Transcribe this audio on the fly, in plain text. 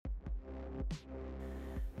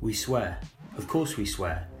We swear. Of course we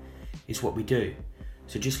swear. It's what we do.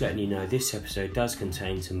 So just letting you know, this episode does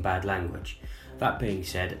contain some bad language. That being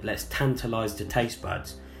said, let's tantalise the taste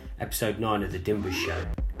buds. Episode 9 of the Dimbers Show.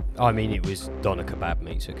 I mean, it was doner kebab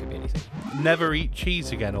meat, so it could be anything. Never eat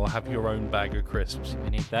cheese again or have your own bag of crisps. We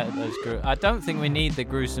need that. I don't think we need the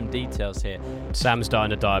gruesome details here. Sam's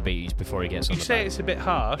dying of diabetes before he gets on You the say boat. it's a bit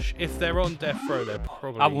harsh. If they're on death row, they're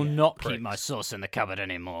probably I will not pricks. keep my sauce in the cupboard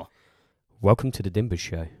anymore. Welcome to the Dimbers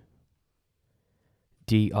Show.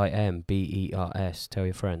 Dimbers. Tell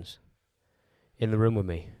your friends. In the room with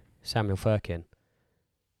me, Samuel Firkin.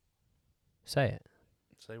 Say it.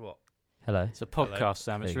 Say what? Hello. It's a podcast, Hello.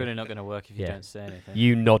 Sam. It's There you really not going to work if you don't say anything.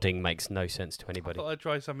 You nodding makes no sense to I anybody. thought I'd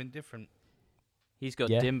try something different. He's got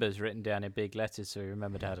Yeah. Dimbers written down in big letters, so he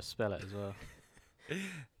remembered how to spell it as well.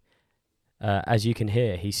 As you can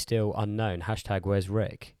hear, he's still unknown. Hashtag where's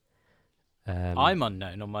Rick? I'm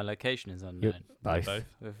unknown, or my location is unknown. Both.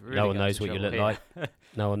 We've really No one got knows into what you trouble look here.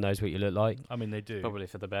 No one knows what you look like. I mean, they do. Probably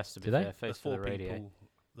for the best, to be Do they? fair. Face the for the 4 radio. people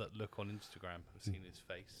that look on Instagram have seen his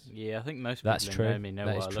face. Yeah, I think most That's people who true. know me know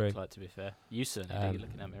That what I is look true. like, to be fair. You certainly do. You're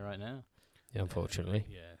looking at me right now. Yeah, unfortunately.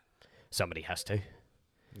 Yeah. Somebody has to.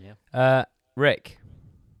 Yeah. Rick.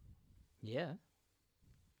 Yeah.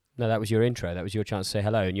 No, that was your intro. That was your chance to say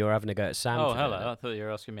hello, and you're having a go at Sam. Oh, for hello. that. I thought you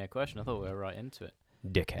were asking me a question. I thought we were right into it.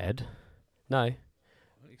 Dickhead. No. At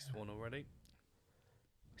least one already.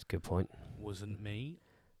 It's a good point. Wasn't me.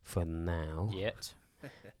 For now. Yet.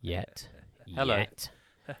 Yet. Hello. Yet.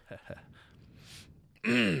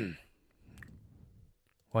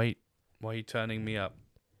 Why are you turning me up?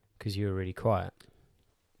 Because you were really quiet.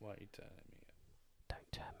 Why are you turning me up?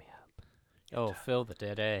 Don't turn me up. Oh, fill the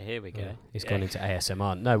dead air. Here we go. Yeah, it's gone into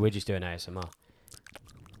ASMR. No, we're just doing ASMR.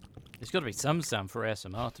 There's got to be some sound for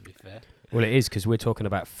ASMR, to be fair. Well, it is because we're talking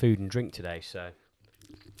about food and drink today, so...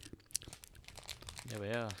 There we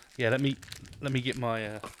are. Yeah, let me get my.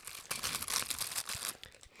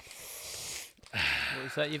 What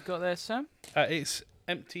is that you've got there, Sam? It's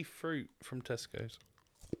empty fruit from Tesco's.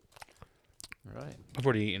 Right. I've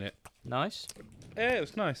already eaten it. Nice. Yeah, it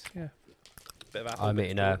was nice. Yeah. Bit of apple. I'm bit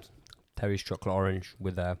eating of Terry's chocolate orange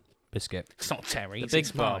with a biscuit. It's not Terry. The it's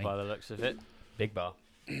big bar, mine. by the looks of it. Big bar.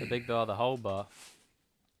 The big bar, the whole bar.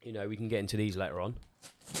 You know, we can get into these later on.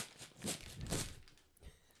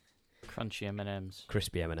 Crunchy M&Ms.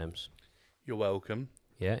 Crispy M&Ms. You're welcome.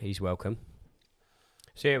 Yeah, he's welcome.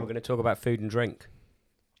 So yeah, we're going to talk about food and drink.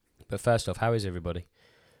 But first off, how is everybody?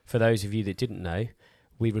 For those of you that didn't know,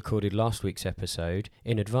 we recorded last week's episode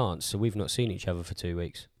in advance, so we've not seen each other for 2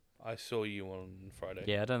 weeks. I saw you on Friday.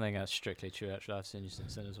 Yeah, I don't think that's strictly true, actually. I've seen you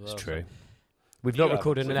since then as well. It's true. So. We've You not have.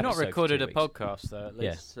 recorded We've an not episode recorded for a 2 weeks. podcast, though, at Yeah.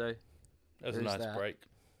 least. So That was a There's nice that. break.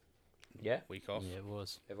 Yeah? Week off. Yeah, it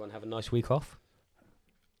was. Everyone have a nice week off?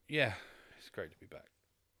 Yeah. It's great to be back.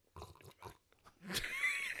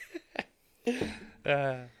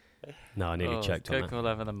 No, I nearly choked on that. Coca all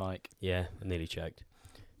over the mic. Yeah, I nearly choked.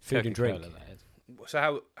 Food and drink. Coca-Cola, that is.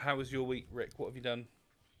 So how was your week, Rick? What have you done?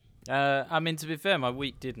 I mean, to be fair, my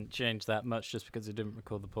week didn't change that much just because I didn't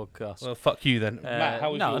record the podcast. Well, fuck you then. Matt,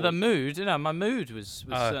 how was no, your the week? mood. You know, my mood was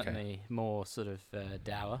Oh, okay. certainly more sort of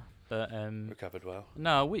dour. But Recovered well.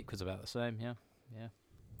 no, a week was about the same. Yeah.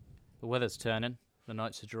 The weather's turning. The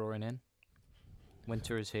nights are drawing in.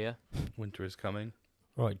 Winter is here. Winter is coming.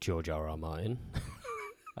 Right, George R.R. Martin.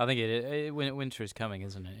 I think winter is coming,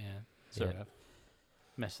 isn't it? Yeah. Sorry, Yeah. I've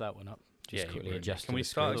messed that one up. Just Yeah, quickly you were. adjust. Can to we the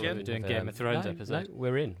start script. again? We're doing Game of Thrones no, episode. No,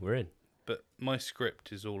 we're in. But my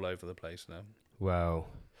script is all over the place now. Well,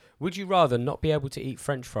 would you rather not be able to eat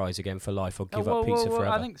French fries again for life or give up pizza forever?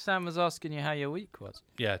 I think Sam was asking you how your week was.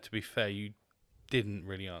 Yeah, to be fair, you didn't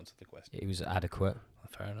really answer the question. It was adequate.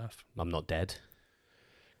 Fair enough. I'm not dead.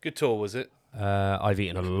 Good tour, was it? I've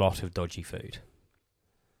eaten a lot of dodgy food,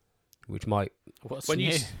 which might... What's When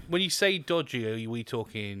new? you say dodgy, are we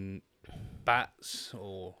talking bats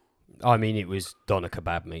or I mean, it was doner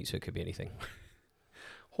kebab meat, so it could be anything.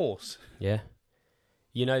 horse? Yeah.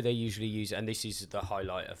 You know, they usually use, and this is the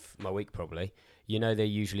highlight of my week probably, you know, they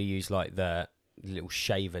usually use like the little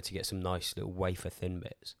shaver to get some nice little wafer thin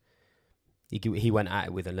bits. He went at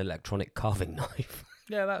it with an electronic carving knife.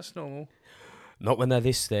 Yeah, that's normal. Not when they're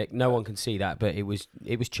this thick. No one can see that, but it was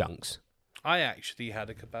chunks. I actually had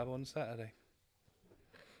a kebab on Saturday.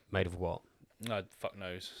 Made of what? Fuck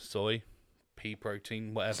knows. Soy, pea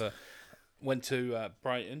protein, whatever. Went to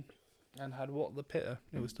Brighton and had what the pitta.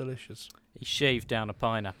 It was delicious. He shaved down a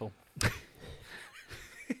pineapple.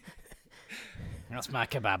 That's my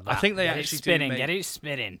kebab. I think they Get it actually do spinning. make- Get it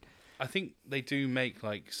spinning. I think they do make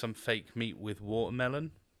like some fake meat with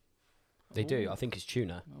watermelon. They do. I think it's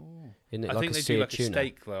tuna. Oh. Isn't it I like think a they do seared like tuna? a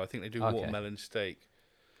steak though. I think they do Okay. watermelon steak.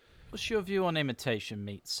 What's your view on imitation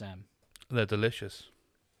meats, Sam? They're delicious.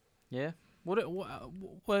 Yeah. What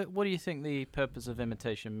do you think the purpose of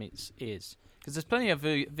imitation meats is? Because there's plenty of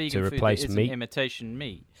vegan food that replace isn't meat? imitation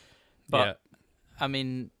meat. But I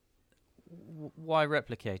mean, why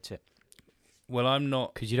replicate it? Well, I'm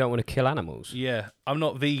not. Because you don't want to kill animals. Yeah, I'm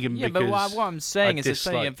not vegan Yeah, because but what I'm saying I is there's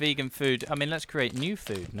plenty of dislike- vegan food. I mean, let's create new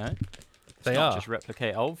food, no? Let's They not are. just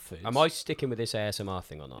replicate old foods. Am I sticking with this ASMR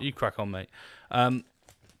thing or not? You crack on, mate. I'm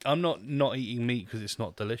not eating meat because it's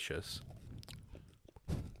not delicious.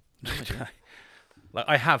 Like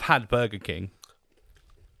I have had Burger King.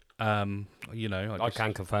 You know, I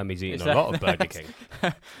can confirm he's eaten Is a that- lot of Burger King.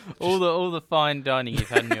 all the fine dining you've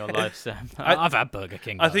had in your life, Sam. I've had Burger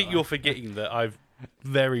King. I by think the you're way. forgetting that I've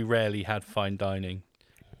very rarely had fine dining.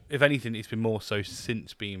 If anything, it's been more so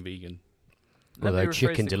since being vegan. Let me Although rephrase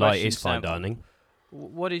Chicken the Delight question, is fine Sam. dining.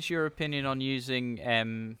 What is your opinion on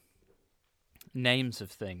using names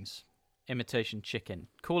of things? Imitation chicken,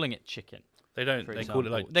 calling it chicken. They don't. For They example.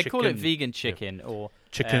 call it like they call it chicken- vegan chicken or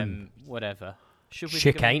Chicken. whatever. Should we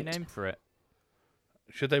Chick give a ain't. name for it?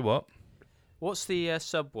 Should they what? What's the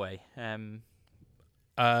Subway?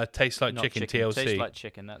 Tastes like Not chicken. TLC. Tastes like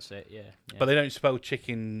chicken. That's it. Yeah. But they don't spell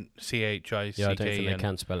chicken CHICK. Yeah, I don't think they and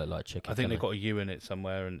can spell it like chicken. I think can they've got a U in it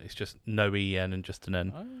somewhere, and it's just no EN and just an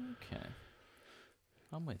N. Okay.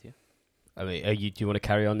 I'm with you. I mean, do you want to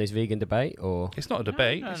carry on this vegan debate or? It's not a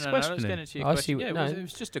debate. No, it's let's get questioning. into your I question. see. Yeah, No. it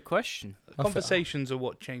was just a question. Conversations are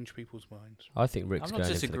what change people's minds. I think Rick's I'm not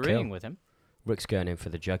going in for the disagreeing kill. with him. Rick's going in for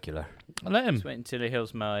the jugular. Let him. Just wait until he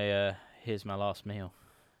hears my here's my last meal.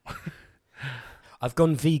 I've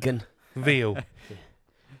gone vegan. Veal.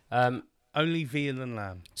 Um, Only veal and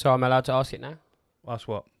lamb. so I'm allowed to ask it now. That's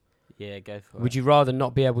what. Yeah, go for it. Would you rather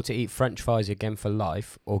not be able to eat French fries again for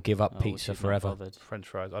life, or give up Oh, pizza she's not forever? bothered. French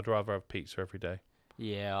fries. I'd rather have pizza every day.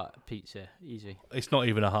 Yeah, pizza, easy. It's not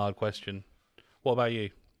even a hard question. What about you?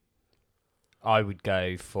 I would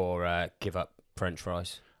go for give up French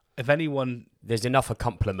fries. If anyone, There's enough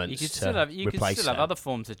accompaniments You could to still have replace them. other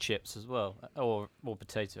forms of chips as well, or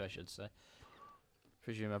potato, I should say.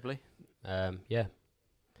 Presumably. Yeah.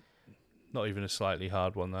 not even a slightly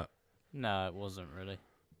hard one, that. No, it wasn't really.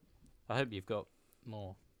 I hope you've got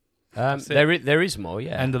more. That's it. There is more.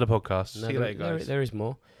 Yeah. End of the podcast. No, See you later, guys. there is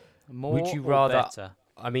more. More Would you or rather- better?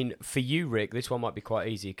 I mean, for you, Rick, this one might be quite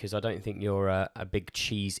easy because I don't think you're a big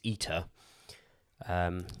cheese eater.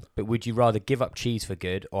 But would you rather give up cheese for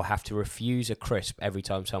good or have to refuse a crisp every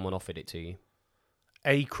time someone offered it to you?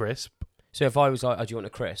 A crisp. So if I was like, oh, do you want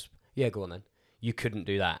a crisp? Yeah, go on then. You couldn't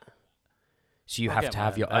do that. So you I'll have get to my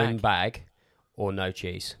have own your own bag or no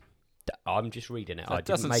cheese. I'm just reading it. I That didn't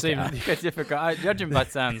doesn't make seem it up. very difficult. Judging by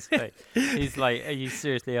Sam's face, he's like, "Are you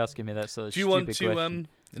seriously asking me that sort of Do you stupid want to question?"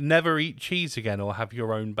 never eat cheese again or have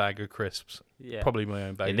your own bag of crisps? Yeah, Probably my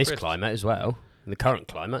own bag In of this crisps. climate as well, in the current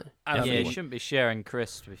climate. And yeah, definitely you want- shouldn't be sharing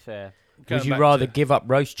crisps. To be fair. Going Would you back rather to- give up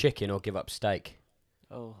roast chicken or give up steak?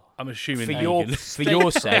 Oh, I'm assuming For vegan.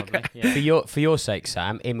 your sake, probably, yeah. for your sake,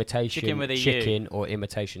 Sam, imitation Chicken with a U. chicken or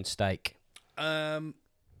imitation steak?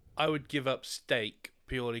 I would give up steak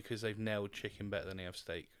purely because they've nailed chicken better than they have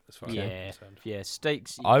steak. As far as I'm Yeah. concerned. Yeah,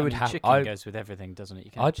 steaks. I would have- Chicken I- goes with everything, doesn't it?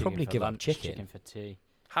 You can I'd have chicken probably for give up lunch, chicken. Chicken for tea.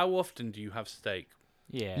 How often do you have steak?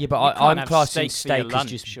 Yeah. Yeah, but You can't I'm have classing steak for your steak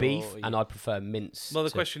as just lunch beef, or and I prefer mince. Well, the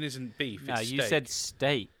to- question isn't beef. No, it's you steak. said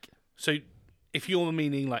steak. So. If you're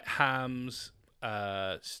meaning like hams,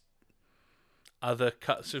 other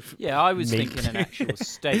cuts of Yeah, I was Meat. thinking an actual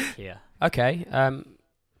steak here. Okay.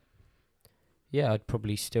 Yeah, I'd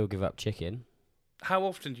probably still give up chicken. How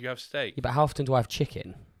often do you have steak? Yeah, but how often do I have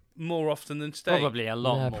chicken? More often than steak. Probably a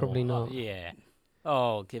lot No, more. probably not. Yeah.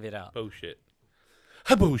 Oh, give it up. Bullshit.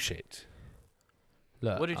 Bullshit.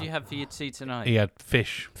 Look, What did you have for your tea tonight? He had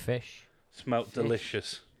fish. Fish. Smelt Fish.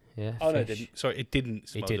 delicious. Yeah. Oh no, it fish. didn't. Sorry, it didn't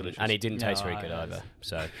smell It didn't, delicious. and it didn't No, taste very I- good either.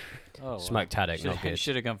 So Oh, well. smoked haddock, not good.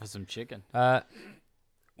 Should have gone for some chicken.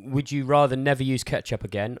 Would you rather never use ketchup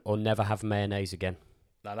again or never have mayonnaise again?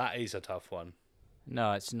 Now that is a tough one.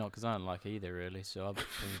 No, it's not because I don't like either really. So I'll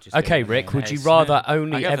just Okay, go for Rick, would you mayonnaise. rather I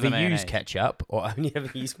only go for ever the use mayonnaise. ketchup or only ever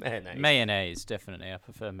use mayonnaise? Mayonnaise, definitely. I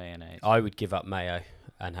prefer mayonnaise. I would give up mayo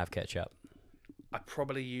and have ketchup. I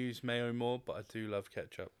probably use mayo more, but I do love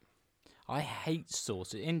ketchup. I hate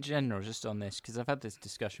sauce in general. Just on this, because I've had this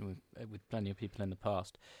discussion with plenty of people in the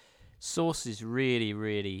past. Sauces really,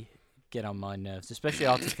 really get on my nerves, especially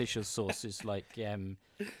artificial sauces like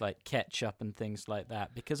ketchup and things like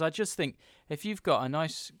that. Because I just think if you've got a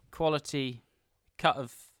nice quality cut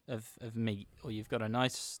of of meat, or you've got a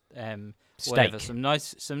nice Steak. some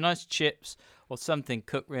nice chips or something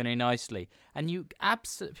cooked really nicely, and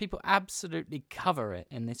people absolutely cover it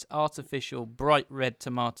in this artificial bright red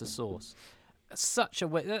tomato sauce. Such a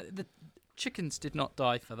way. The chickens did not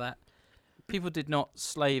die for that. People did not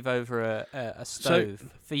slave over a stove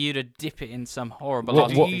for you to dip it in some horrible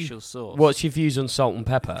artificial sauce. What's your views on salt and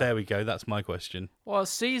pepper? There we go. That's my question. Well,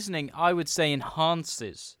 seasoning, I would say,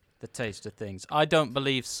 enhances the taste of things. I don't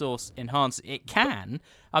believe sauce enhances. It can.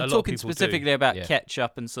 I'm talking specifically about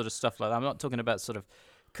ketchup and sort of stuff like that. I'm not talking about sort of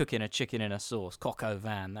cooking a chicken in a sauce, coq au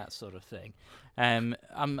vin, that sort of thing.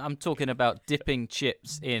 I'm talking about dipping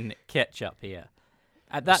chips in ketchup here.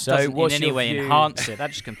 That doesn't in any way enhance it. That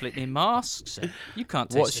just completely masks it. You can't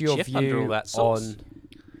taste the chip under all that sauce.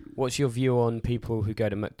 What's your view on people who go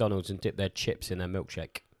to McDonald's and dip their chips in their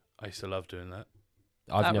milkshake? I used to love doing that.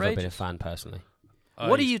 I've never been a fan personally.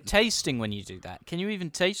 What are you tasting when you do that? Can you even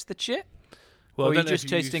taste the chip? Well, or are you just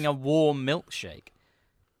tasting a warm milkshake?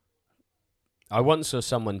 I once saw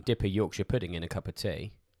someone dip a Yorkshire pudding in a cup of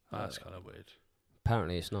tea. Oh, that's kind of weird.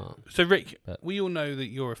 Apparently it's not. So, Rick, we all know that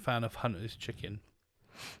you're a fan of Hunter's chicken.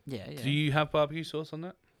 Yeah. Do you have barbecue sauce on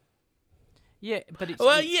that? Yeah, but it's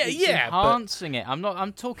enhancing it.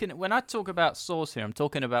 I'm talking when I talk about sauce here, I'm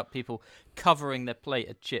talking about people covering their plate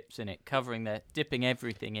of chips in it, dipping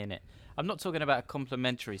everything in it. I'm not talking about a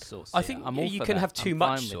complimentary sauce. I think you can have too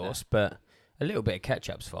much sauce, but a little bit of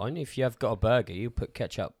ketchup's fine. If you have got a burger, you put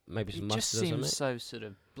ketchup, maybe some mustard or something. It just seems so sort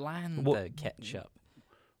of bland, though, ketchup.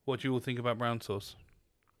 What do you all think about brown sauce?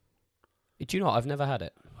 Do you know what? I've never had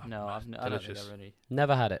it. No, I don't think I've really.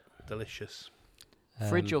 Never had it. Delicious.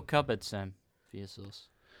 Fridge or cupboard, Sam, for your sauce?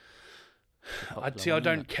 I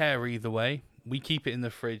don't care either way. We keep it in the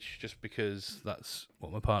fridge just because that's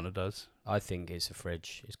what my partner does. I think it's a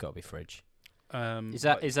fridge. It's got to be fridge. Is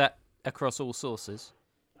that across all sauces?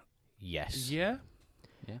 Yes. Yeah.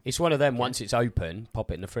 It's one of them. Once it's open, pop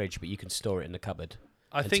it in the fridge, but you can store it in the cupboard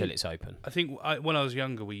until it's open. I think when I was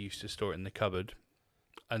younger, we used to store it in the cupboard,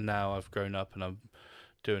 and now I've grown up and I'm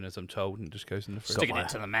doing as I'm told, and it just goes in the fridge. Sticking it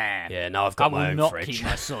to the man. Yeah. Now I've got my own fridge. I will not keep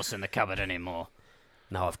my sauce in the cupboard anymore.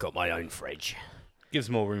 Now I've got my own fridge. Gives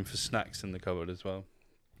more room for snacks in the cupboard as well.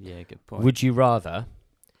 Yeah, good point. Would you rather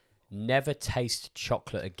never taste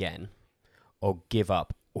chocolate again or give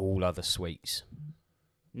up all other sweets?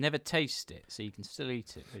 Never taste it, so you can still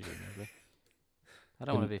eat it, presumably. I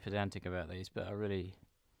don't want to be pedantic about these, but I really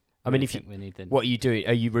think we need them. What are you doing?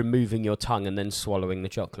 Are you removing your tongue and then swallowing the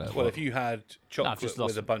chocolate? Well, if you had chocolate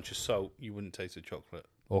with a bunch of salt, you wouldn't taste the chocolate.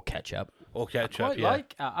 Or ketchup.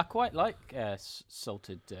 I quite like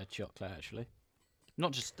salted chocolate, actually.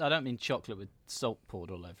 I don't mean chocolate with salt poured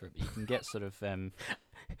all over it, but you can get sort of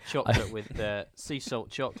chocolate with sea salt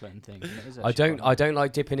chocolate and things. And I don't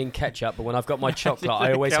like dipping in ketchup, but when I've got my chocolate,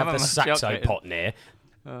 I always have the Saxo pot near.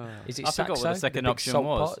 Is it Saxo? I forgot what the second option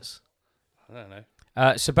was. Pots? I don't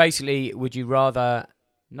know. So basically, would you rather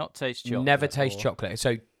not taste chocolate? Never taste chocolate.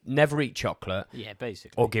 So never eat chocolate. Yeah,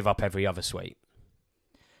 basically. Or give up every other sweet.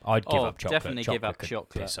 I'd give up chocolate. Definitely give up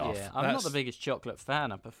chocolate. Piss off. Yeah. I'm not the biggest chocolate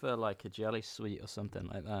fan. I prefer like a jelly sweet or something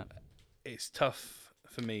like that. It's tough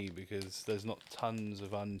for me because there's not tons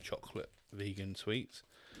of unchocolate vegan sweets.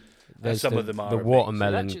 Some of them are the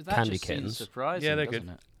watermelon that candy just kittens. Surprising, yeah, they're good.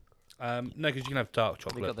 It? No, because you can have dark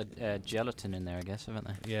chocolate. They've got the gelatin in there, I guess, haven't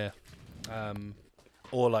they? Yeah.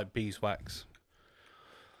 Or like beeswax.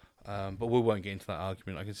 But we won't get into that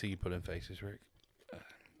argument. I can see you pulling faces, Rick.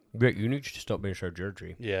 Rick, you need to stop being so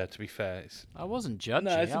judgy. Yeah, to be fair. I wasn't judging.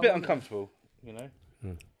 No, it's a bit uncomfortable, you know?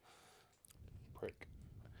 Prick.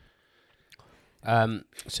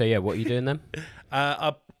 So, yeah, what are you doing then?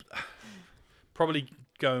 I'm probably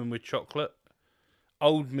going with chocolate.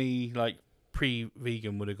 Old me, like,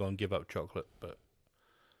 pre-vegan would have gone give up chocolate, but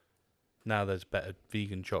now there's better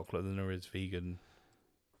vegan chocolate than there is vegan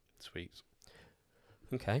sweets.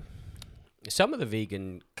 Okay. Some of the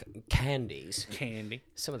vegan candies.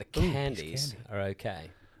 Some of the candies are okay.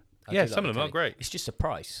 Yeah, some of them are great. It's just a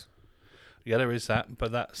price. Yeah, there is that,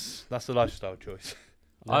 but that's a lifestyle choice.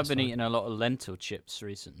 I've been eating a lot of lentil chips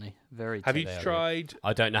recently. Have you tried?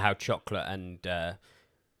 I don't know how chocolate and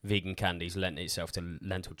vegan candies lent itself to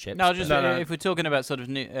lentil chips. No, if we're talking about sort of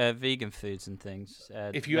new, vegan foods and things,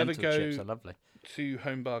 if you ever go chips are lovely. To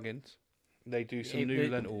Home Bargains, they do some new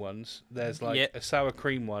lentil ones. There's like a sour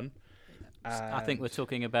cream one. I think we're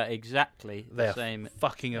talking about exactly the same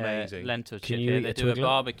fucking amazing lentil chip. They do a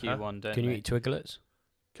barbecue one, don't they? Can you eat Twiglets?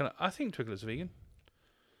 I think Twiglets are vegan.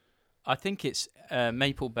 I think it's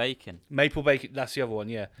maple bacon. Maple bacon, that's the other one,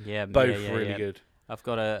 yeah. Yeah, both really good. I've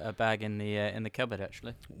got a bag in the cupboard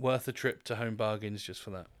actually. Worth a trip to Home Bargains just for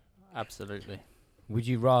that. Absolutely. Would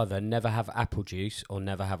you rather never have apple juice or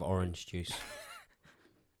never have orange juice?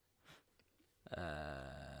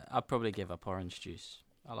 I'd probably give up orange juice.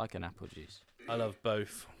 I like an apple juice. I love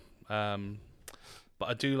both. But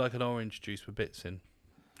I do like an orange juice with bits in.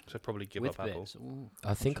 So I'd probably give With up apple. bits. Ooh,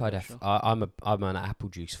 I think I'd have. controversial. I'm an apple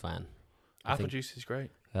juice fan. Apple juice is great.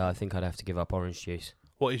 Yeah, I think I'd have to give up orange juice.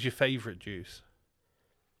 What is your favourite juice?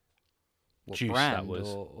 What Juice, brand that was.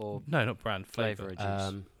 or No, not brand. flavour Flavour.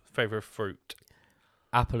 of juice? Flavour of fruit.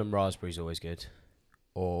 Apple and raspberry's always good,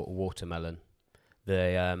 or watermelon.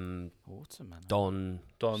 The Watermelon. Don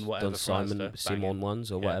whatever. Don Simon Friendster, Simon banging.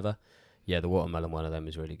 ones or Yeah. whatever. Yeah, the watermelon one of them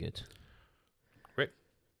is really good.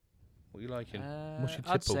 What are you liking? What's your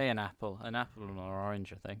I'd tipple? say an apple and or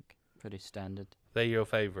orange. I think pretty standard. They're your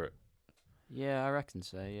favourite. Yeah, I reckon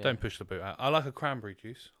so. Yeah. Don't push the boot out. I like a cranberry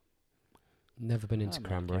juice. Never been into I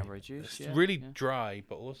like cranberry. juice. It's Yeah, really yeah. dry,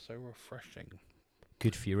 but also refreshing.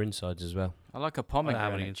 Good for your insides as well. I like a I don't have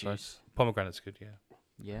pomegranate any insides. juice. Pomegranate's good, yeah.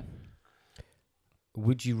 Yeah.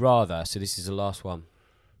 Would you rather? So this is the last one.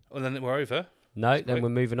 Well, then we're over. No, That's then quick. we're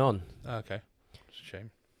moving on. Oh, okay. It's a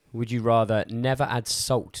shame. Would you rather never add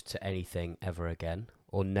salt to anything ever again,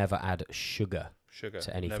 or never add sugar Sugar.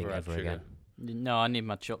 to anything Never add ever sugar. again? No, I need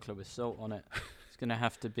my chocolate with salt on it. It's gonna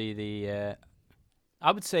have to be the.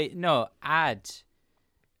 I would say no. Add.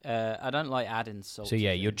 I don't like adding salt. So, to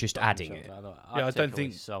yeah, you're things, just but on adding it. chocolate, Yeah, I I'd don't take away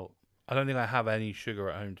think- salt. I don't think I have any sugar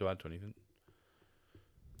at home to add to anything.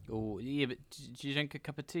 Oh yeah, but do you drink a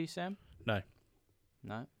cup of tea, Sam? No.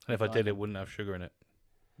 No. And if I did, it wouldn't have sugar in it.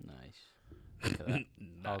 Nice. Look at that.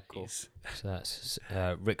 Oh, cool. Nice. So that's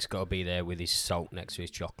Rick's got to be there with his salt next to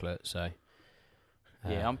his chocolate. So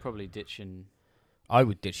Yeah, I'm probably ditching. I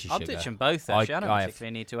would ditch the I'll sugar. ditch them both. I- Actually, I don't I have-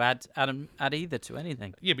 particularly need to add either to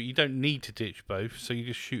anything. Yeah, but you don't need to ditch both, so you're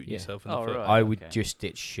just shooting Yeah. yourself in the Oh, foot. right. I would okay. just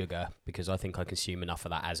ditch sugar because I think I consume enough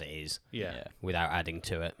of that as it is Yeah. without adding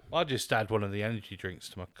to it. I'll just add one of the energy drinks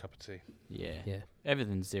to my cup of tea. Yeah. Yeah.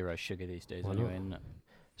 Everything's zero sugar these days, Why not? anyway. Isn't it?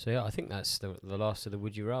 So yeah, I think that's the last of the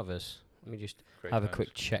would you rather's. Let me just Great have a times.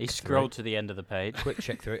 quick check. He through scrolled to the end of the page. it. Quick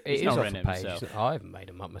check through it. He's It not is off written the it page. himself. I haven't made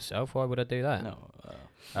them up myself. Why would I do that? No.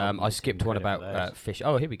 I skipped one credit about for those. fish.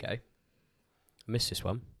 Oh, here we go. Missed this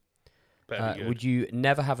one. Better be good. Would you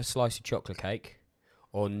never have a slice of chocolate cake,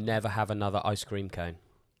 or never have another ice cream cone?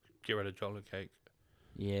 Get rid of chocolate cake.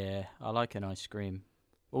 Yeah, I like an ice cream.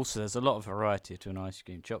 Also, there's a lot of variety to an ice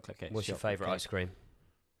cream. Chocolate cake. What's your favourite ice cream?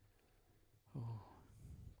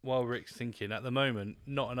 While Rick's thinking, at the moment,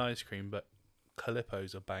 not an ice cream, but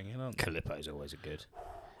Calippos are banging, aren't they? Calippo's always a good.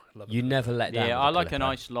 Love You it. never let down. Yeah, with I a like an Calippo.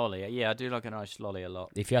 ice lolly. Yeah, I do like an ice lolly a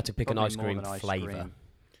lot. If you had to pick Probably an ice more cream than ice flavour, cream.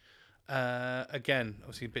 Again,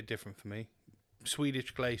 obviously a bit different for me. Swedish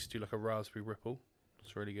Glace do like a raspberry ripple.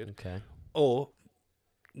 It's really good. okay. Or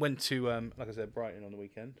went to like I said, Brighton on the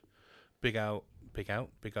weekend. Big up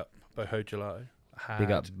Boho Gelato.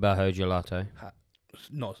 Big up Boho Gelato.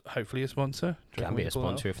 Not hopefully a sponsor. Do you Can reckon be we a pull that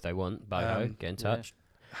off? sponsor if they want. Boho, get in yeah. touch.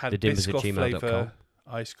 Had thedimbers@gmail.com. Biscoff flavour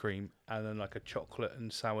ice cream and then like a chocolate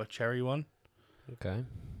and sour cherry one. Okay.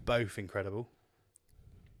 Both incredible.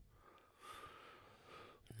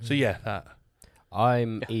 So yeah, that.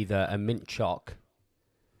 I'm either a mint choc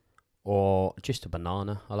or just a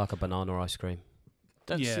banana. I like a banana ice cream.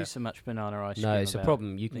 Don't Yeah. see so much banana ice cream. No, it's a about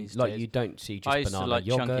problem. You can these like days. you don't see just I used banana to like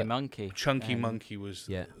yogurt. Chunky Monkey. Chunky Um, Monkey was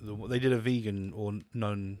Yeah. they did a vegan or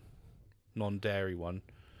non-dairy one.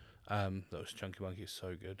 That was Chunky Monkey. It's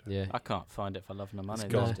so good. Yeah. I can't find it for love nor money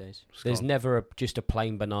gone. these days. It's There's gone. never just a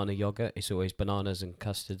plain banana yogurt. It's always bananas and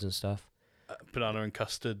custards and stuff. Banana and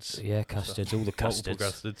custards. Yeah, custards, all the Multiple custards.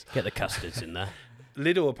 custards. Get the custards in there.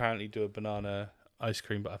 Lidl apparently do a banana ice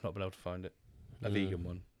cream, but I've not been able to find it. A Mm. vegan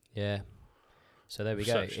one. Yeah. So there we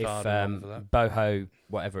go. Searched If hard and won for that. Boho,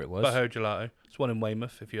 whatever it was, Boho Gelato. It's one in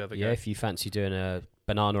Weymouth if you ever yeah, go. if you fancy doing a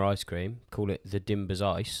banana ice cream, call it the Dimbers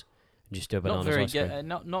Ice, and just do a Not banana very ice cream. good.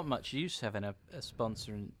 Not much use having a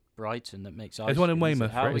sponsor in Brighton that makes ice There's one in cream, is it?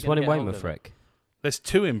 Weymouth, How are Rick. we There's gonna one in get hold Weymouth, of it? Rick. There's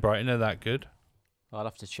two in Brighton. They're that good. I'll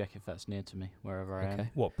have to check if that's near to me, wherever I am. Okay.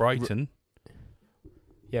 What, Brighton?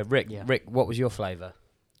 Yeah, Rick. Yeah. Rick, what was your flavour?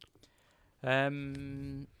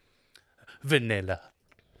 Vanilla.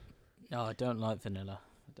 No, I don't like vanilla.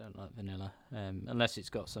 Unless it's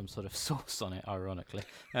got some sort of sauce on it, ironically.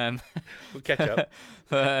 With ketchup.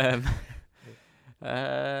 But,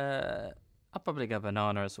 I'll probably go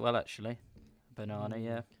banana as well, actually. Banana,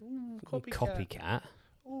 yeah. Copycat.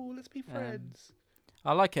 Oh, let's be friends.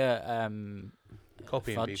 I like a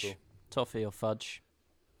Copying fudge, people. toffee or fudge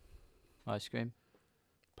ice cream.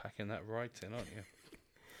 Packing that right in, aren't you?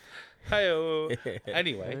 Hey-oh.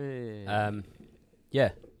 Anyway, Hey.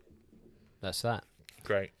 Yeah, that's that.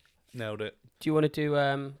 great. Nailed it. you want to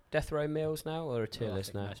do death row meals now or a tier I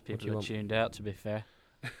list think now? most What do you people are want? tuned out, to be fair.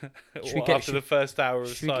 Should we What, get- after the first hour of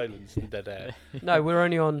should we get- silence and dead air No, we're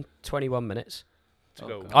only on 21 minutes. to Oh,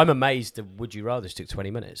 go? God. I'm amazed that Would You Rather took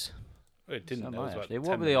 20 minutes. Oh, it didn't. So There am was I, about actually. 10 What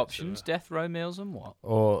were the minutes options? of Death row meals and what?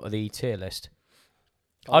 Or the tier list.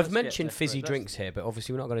 Oh, I've let's get mentioned death row. fizzy Let's- drinks here, but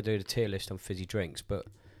obviously we're not going to do the tier list on fizzy drinks. But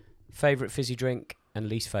favourite fizzy drink and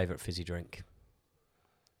least favourite fizzy drink.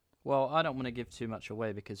 Well, I don't want to give too much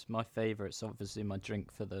away because my favourite's obviously my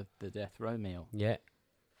drink for the death row meal. Yeah.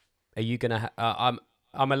 Are you gonna?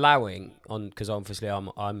 I'm allowing on because obviously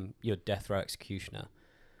I'm your death row executioner.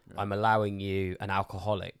 Right. I'm allowing you an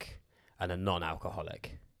alcoholic and a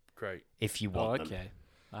non-alcoholic Great. if you Oh, want them. okay.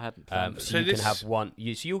 I hadn't planned it. So So you can this- have one.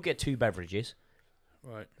 So you'll get 2 beverages.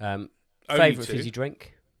 Right. Favourite Only 2? fizzy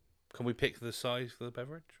drink? Can we pick the size for the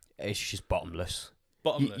beverage? It's just bottomless.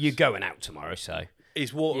 Bottomless. You're going out tomorrow, so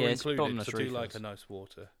Is water Yeah, it's included? bottomless 'Cause I do like refills. a nice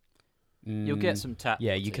water. You'll get some tap.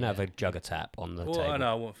 Yeah, you water, can have yeah. a jug of tap on the Well, table. I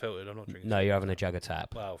know I want filtered. I'm not drinking. No, you're having a jug of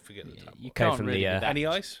tap. Well, forget the Yeah, tap. you water. can't from really the, be that Any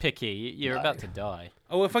ice? picky. You're No. about to die.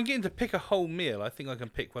 Oh, if I'm getting to pick a whole meal, I think I can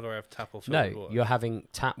pick whether I have tap or No, filtered water. you're having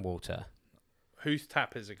tap water. Whose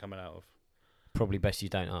tap is it coming out of? Probably best you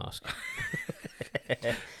don't ask.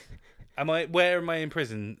 Where am I in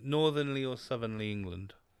prison? Northernly or southernly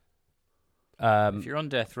England? If you're on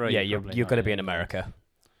death row, yeah, you're you're probably going to not be in England. America.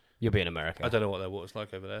 You'll be in America. I don't know what their water's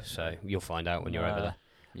like over there. So you'll find out when you're over there.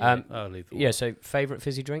 Yeah. I'll leave the Yeah. water. So favourite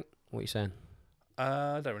fizzy drink? What are you saying?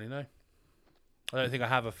 I don't really know. I don't think I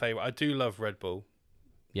have a favourite. I do love Red Bull.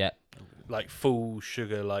 Yeah. Like full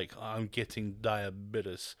sugar, like I'm getting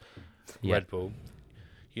diabetes Yeah. Red Bull.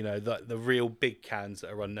 You know, the real big cans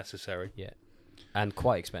that are unnecessary. And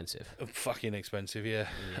quite expensive. Fucking expensive, yeah.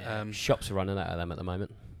 Yeah. Shops are running out of them at the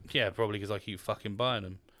moment. Yeah, probably because I keep fucking buying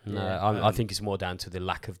them. No, Yeah. I think it's more down to the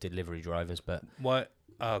lack of delivery drivers, but Why?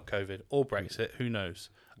 Oh, COVID or Brexit, who knows?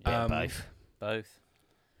 yeah, both. Both.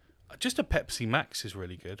 Just a Pepsi Max is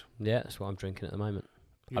really good. Yeah, that's what I'm drinking at the moment.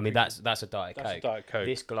 You're I mean, drinking- that's a Diet that's a Coke. Diet Coke.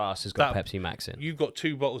 This glass has got That- Pepsi Max in. You've got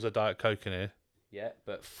 2 bottles of Diet Coke in here. Yeah,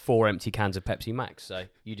 but 4 empty cans of Pepsi Max. So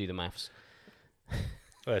you do the maths.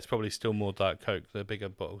 Well, it's probably still more Diet Coke. They're bigger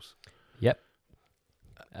bottles.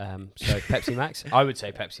 So Pepsi Max. I would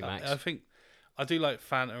say Pepsi Max. I think I do like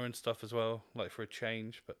Fanta and stuff as well, like for a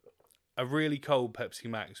change. But a really cold Pepsi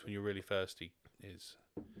Max when you're really thirsty is.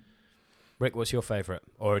 Rick, what's your favourite?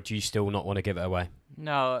 Or do you still not want to give it away?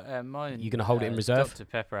 No, mine. You gonna hold it in reserve? Dr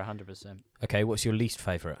Pepper, 100%. Okay, what's your least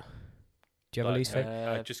favourite? Do you have a Diet least Coke.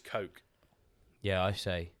 favourite? Just Coke. Yeah, I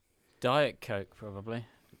say. Diet Coke, probably.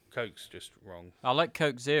 Coke's just wrong. I like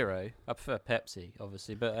Coke Zero. I prefer Pepsi,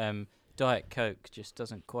 obviously, but Diet Coke just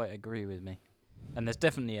doesn't quite agree with me. And there's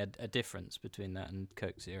definitely a difference between that and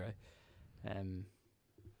Coke Zero, and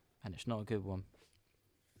it's not a good one.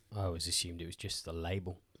 I always assumed it was just the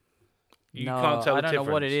label. You no, can't tell I the don't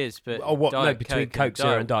know what it difference. is, but Oh, what? No, Diet between Coke Coke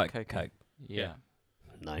Zero and Diet Coke. Coke. Yeah.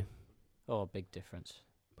 No. Oh, big difference.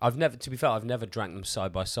 I've never, to be fair, I've never drank them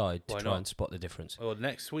side by side to Why try not? and spot the difference. Well,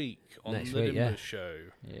 next week on Next the week, yeah. Dimber Show.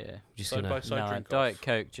 Yeah. Just Side by gonna side No, drink Diet off.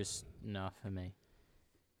 Coke just no for me.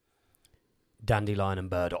 Dandelion and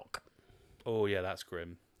burdock. Oh yeah, that's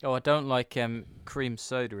grim. Oh, I don't like cream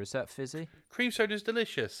soda. Is that fizzy? Cream soda's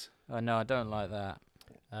delicious. Oh no, I don't like that.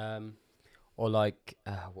 Or like,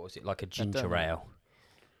 what was it? Like a ginger know. ale.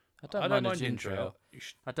 I don't mind a ginger ale.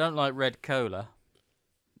 I don't like red cola.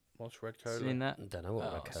 What's red cola? Seen that? I don't know what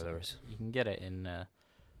Oh, red cola is. You can get it in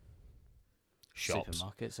Shops.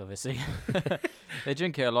 supermarkets, obviously. They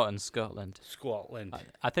drink it a lot in Scotland. Scotland.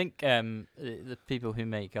 I think the people who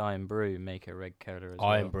make Iron Brew make a red cola as well.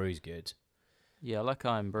 Iron Brew's good. Yeah, I like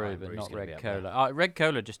Iron Brew, Iron but Brew's not gonna be red up there. cola. Red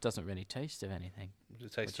cola just doesn't really taste of anything. The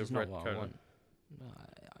taste which of is not red what I cola. want.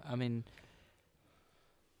 I mean,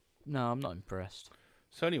 no, I'm not impressed.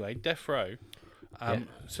 So anyway, Death Row.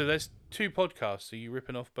 So there's 2 podcasts. Are you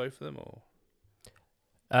ripping off both of them, or?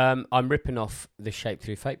 I'm ripping off the Shape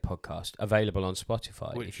Through Fate podcast, available on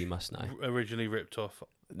Spotify, Which if you must know. Originally ripped off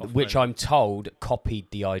Which I'm told copied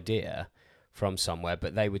the idea from somewhere,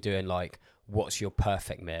 but they were doing like, what's your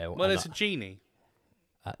perfect meal? Well, And there's a genie.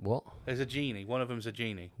 what? There's a genie. One of them's a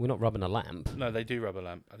genie. We're not rubbing a lamp. No, they do rub a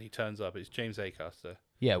lamp, and he turns up. It's James Acaster.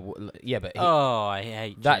 Yeah, yeah, but Oh, I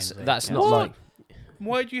hate that's James that's Acaster. not like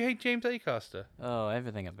Why do you hate James Acaster? Oh,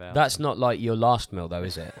 everything about that's not like your last meal though,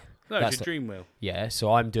 is it? No, That's it's your dream meal. Yeah,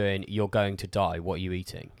 so I'm doing. You're going to die. What are you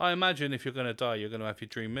eating? I imagine if you're going to die, you're going to have your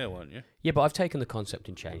dream meal, aren't you? Yeah, but I've taken the concept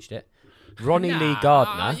and changed it. Ronnie Lee Nah,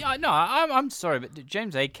 Gardner. I'm sorry, but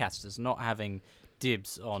James Acaster's not having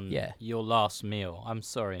dibs on Yeah. your last meal. I'm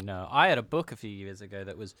sorry, no. I had a book a few years ago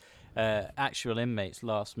that was actual inmates'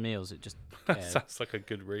 last meals. It just Sounds like a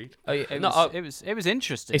good read. it was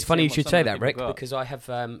interesting. It's funny you seeing what should some say of the that, people Rick, got. because I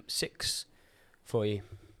have 6 for you.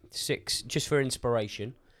 6, just for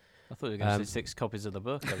inspiration. I thought you were going to say 6 copies of the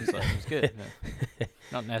book. I was like, it was good. No,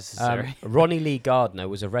 not necessary. Ronnie Lee Gardner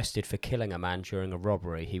was arrested for killing a man during a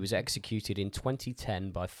robbery. He was executed in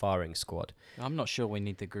 2010 by firing squad. I'm not sure we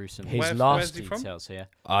need the gruesome Where's he from? details here.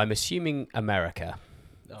 I'm assuming America.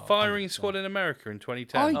 Oh, Firing 100%. squad in America in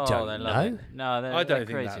 2010. I Oh, don't they know. love it. No, I don't they're think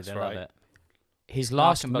crazy. that's They right. love it. His I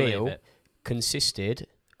last can believe meal it. consisted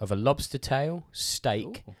of a lobster tail,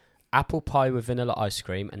 steak, Ooh. apple pie with vanilla ice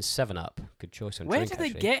cream, and 7-Up. Good choice on Where drink, do they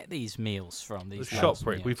actually. get these meals from? The These shop, last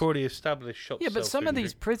Rick. meals? We've already established shops. Yeah, but sell some food of and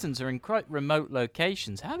these drink. prisons are in quite remote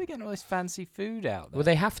locations. How are they getting all this fancy food out there? Well,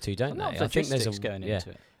 they have to, a don't lot they? of I think there's logistics going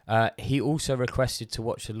into it. He also requested to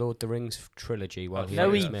watch the Lord of the Rings trilogy while he No,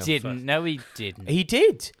 ate he his meal. didn't. No, he didn't. He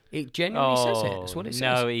did. It genuinely says it. That's what it says.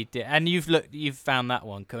 No, he did. And you've found that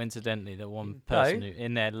one coincidentally, the one person who,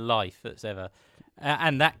 in their life that's ever,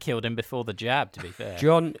 and that killed him before the jab. To be fair,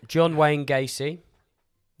 John Wayne Gacy,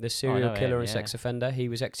 the serial know killer him, and yeah. sex offender, he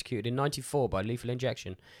was executed in '94 by lethal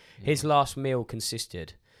injection. His last meal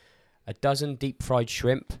consisted a dozen deep fried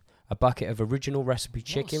shrimp, a bucket of original recipe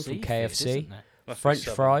chicken from KFC, Must be French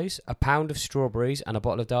Southern. fries, a pound of strawberries, and a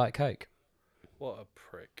bottle of Diet Coke. What a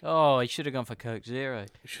prick. Oh, he should have gone for Coke Zero. You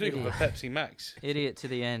should have gone for Pepsi Max. Idiot to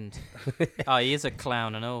the end. Oh, he is a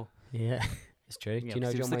clown and all. Yeah, it's true. Yeah, Do you know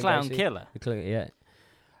 'cause he was John the Wayne clown Gacy? killer.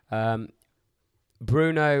 Yeah.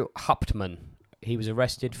 Bruno Hauptmann. He was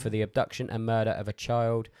arrested for the abduction and murder of a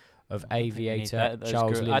child of aviator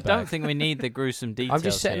Charles Lindbergh. I don't think we need the gruesome details. I'm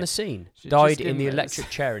just setting here. the scene. Just Died give in the us- electric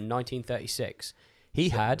chair in 1936. He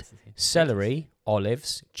had celery,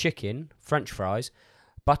 olives, chicken, French fries,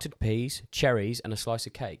 buttered peas, cherries, and a slice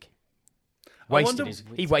of cake. I wonder-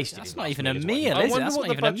 He wasted That's his not last even a is what he meal, did. I is it? wonder That's what not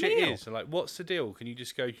the even a budget meal. is. Like, what's the deal? Can you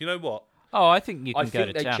just go, you know what? Oh, I think you I can go think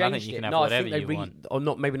to they town. I think changed you it. can have No, I whatever think they you want. or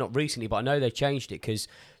not, maybe not recently, but I know they changed it because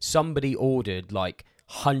somebody ordered like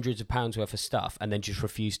hundreds of pounds worth of stuff and then just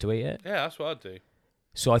refused to eat it. Yeah, that's what I'd do.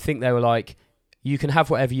 So I think they were like, you can have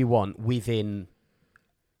whatever you want within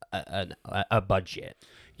a budget.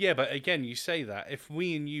 Yeah, but again, you say that. If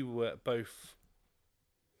we and you were both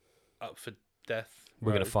up for death,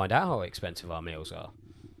 We're going to find out how expensive our meals are.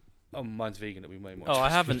 Oh, mine's vegan. It'll be way more. Oh, I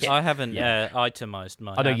haven't. Yeah. I haven't Yeah. itemized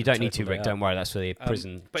mine. I know I you don't haven't need to, totaled Rick. it Don't up. worry. That's for the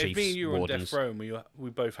prison But if chiefs, me and you were on wardens. death row and we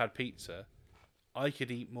both had pizza, I could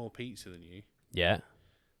eat more pizza than you. Yeah.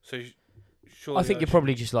 So surely I think you're should-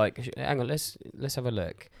 probably just like, hang on, let's have a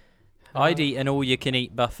look. I'd eat an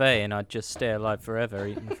all-you-can-eat buffet, and I'd just stay alive forever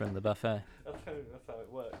eating from the buffet. That's how it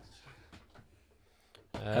works.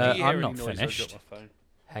 I'm If you hear not any noise, I'll drop finished. my phone.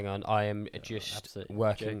 Hang on, I am just absolute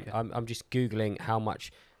working. joker. I'm just googling how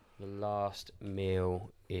much the last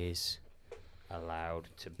meal is allowed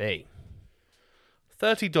to be.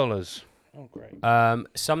 $30. Oh, great.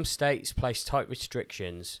 Some states place tight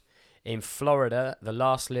restrictions. In Florida, the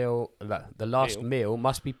last meal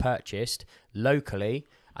must be purchased locally,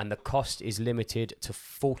 and the cost is limited to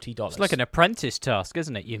 $40. It's like an apprentice task,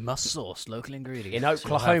 isn't it? You must source local ingredients. In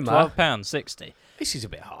Oklahoma- £12.60. This is a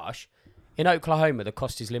bit harsh. In Oklahoma, the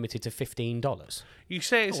cost is limited to $15. You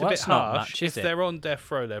say it's Well, a bit that's not harsh. much, If is it? they're on death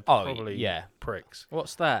row, they're Oh, probably yeah. pricks.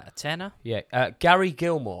 What's that? A tenner? Yeah, Gary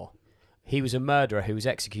Gilmore. He was a murderer who was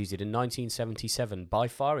executed in 1977 by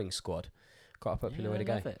firing squad. Quite a popular way to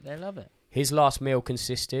go. They love it. They love it. His last meal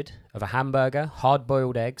consisted of a hamburger,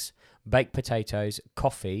 hard-boiled eggs, baked potatoes,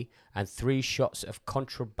 coffee, and 3 shots of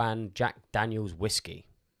contraband Jack Daniels whiskey.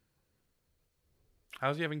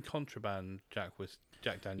 How's he having contraband Jack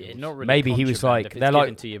Daniels? Yeah, not really. Maybe he was contraband like- if it's they're given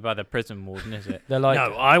like- to you by the prison warden, is it? They're like,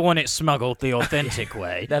 no, I want it smuggled the authentic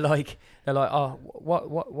way. they're like, oh,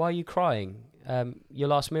 what? Why are you crying? Your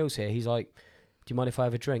last meal's here. He's like, do you mind if I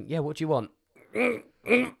have a drink? Yeah, what do you want?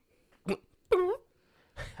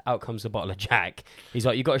 Out comes the bottle of Jack. He's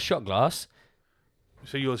like, you got a shot glass?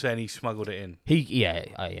 So you're saying he smuggled it in?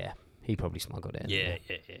 Yeah. He probably smuggled it in. Yeah.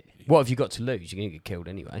 What have you got to lose? You're going to get killed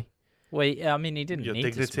anyway. Well, I mean, he didn't Your need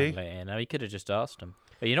dignity? to smuggle it in. He could have just asked him.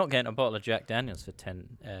 But you're not getting a bottle of Jack Daniels for $15.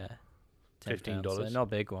 $15. So not a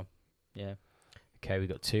big one. Yeah. Okay, we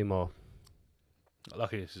got 2 more.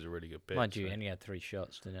 Lucky this is a really good bit. Mind you, he only had 3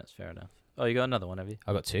 shots, then that's fair enough. Oh, you got another one, have you?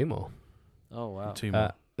 I got 2 more. Oh, wow. 2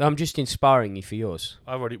 more. I'm just inspiring you for yours.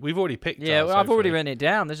 We've already picked. Yeah, ours, well, I've already hopefully. written it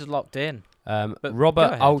down. This is locked in. But go Robert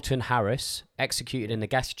ahead. Alton Harris, executed in the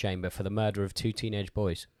gas chamber for the murder of 2 teenage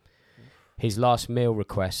boys. His last meal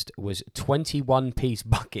request was 21-piece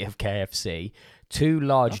bucket of KFC, 2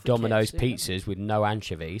 large Not for Domino's KFC, pizzas with no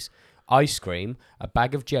anchovies, ice cream, a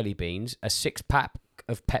bag of jelly beans, a 6-pack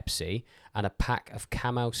of Pepsi, and a pack of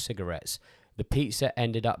Camel cigarettes. The pizza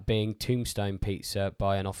ended up being Tombstone Pizza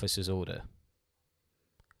by an officer's order.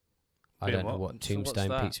 I Being don't know what? what So what's Tombstone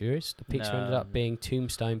that? Pizza is. The pizza ended No. up being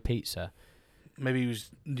Tombstone Pizza. Maybe it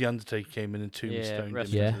was the Undertaker came in and Tombstone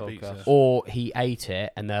rest in did peace. the pizza. Or he ate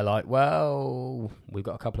it and they're like, well, we've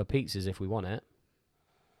got a couple of pizzas if we want it.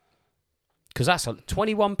 Because that's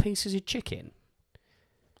 21 pieces of chicken.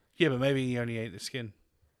 Yeah, but maybe he only ate the skin.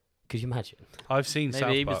 Could you imagine? I've seen South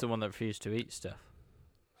Maybe he Park. was the one that refused to eat stuff.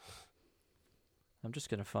 I'm just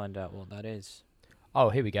going to find out what that is. Oh,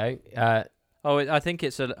 here we go. I think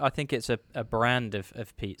it's a brand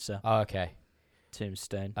of pizza. Oh, okay.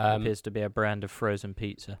 Tombstone Um, appears to be a brand of frozen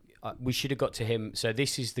pizza. We should have got to him. So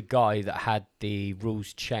this is the guy that had the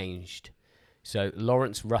rules changed. So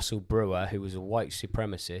Lawrence Russell Brewer, who was a white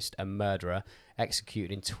supremacist and murderer,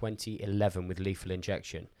 executed in 2011 with lethal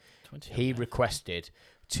injection. He requested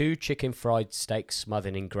 2 chicken fried steaks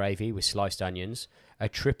smothered in gravy with sliced onions, a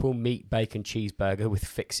triple meat bacon cheeseburger with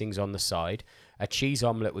fixings on the side, a cheese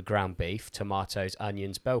omelette with ground beef, tomatoes,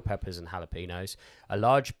 onions, bell peppers and jalapenos, a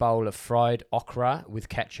large bowl of fried okra with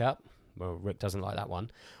ketchup. Well, Rick doesn't like that one.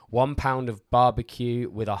 1 pound of barbecue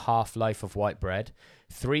with a half loaf of white bread,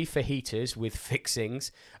 3 fajitas with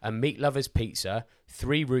fixings, a meat lover's pizza,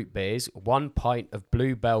 3 root beers, 1 pint of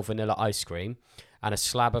Bluebell vanilla ice cream, and a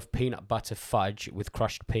slab of peanut butter fudge with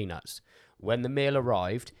crushed peanuts. When the meal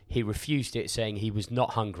arrived, he refused it, saying he was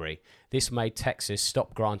not hungry. This made Texas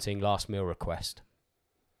stop granting last meal request.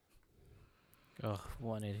 Oh,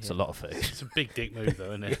 what an idiot. It's a lot of food. It's a big dick move, though,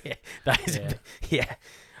 isn't it? Yeah, that is. Yeah. Yeah,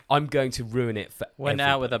 I'm going to ruin it for. Went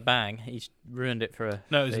out with a everybody. bang. He's ruined it for a.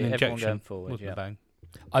 No, it was an everyone injection. going forward. Wasn't Yeah. a bang.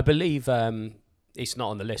 I believe it's not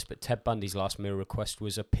on the list, but Ted Bundy's last meal request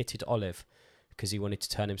was a pitted olive because he wanted to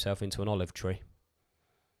turn himself into an olive tree.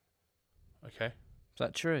 Okay. Is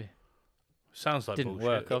that true? Sounds like Didn't bullshit.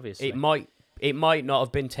 work, obviously. It might not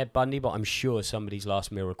have been Ted Bundy, but I'm sure somebody's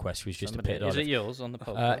last meal request was just Somebody- a pitted Is olive. it yours on the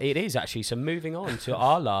podcast? It is actually. So moving on to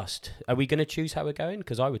our last. Are we going to choose how we're going?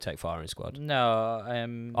 Because I would take firing squad.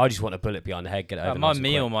 No. I just want a bullet behind the head. Get it over. My nice and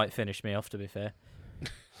meal quick. might finish me off. To be fair,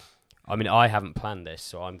 I mean, I haven't planned this,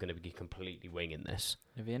 so I'm going to be completely winging this.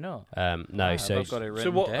 have you not? No, Ah, so I've got it So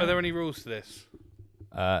written what? down. Are there any rules to this?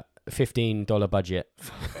 $15 budget.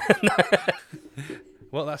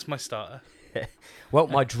 Well, that's my starter. Well,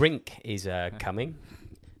 my drink is coming.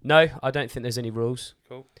 No, I don't think there's any rules.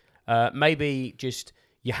 Cool. Maybe just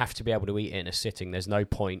you have to be able to eat it in a sitting. There's no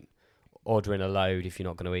point ordering a load if you're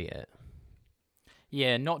not going to eat it.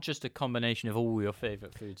 Yeah, not just a combination of all your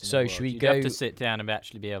favourite foods. In So the world. should we You'd go have to sit down and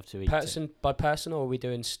actually be able to eat it. Person by person, or are we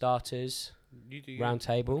doing starters, You do round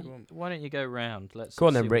table? what you want. Why don't you go round? Let's Go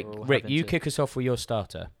on see then, what Rick. we're all Rick, having you to- kick us off with your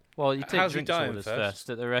starter. Well, you take How's he drinks dying orders first? first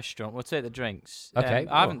at the restaurant. We'll take the drinks. Okay,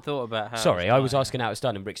 I haven't thought about how. Sorry, it's I was dying. asking how it's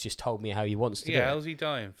done, and Rick's just told me how he wants to Yeah, do it. how's he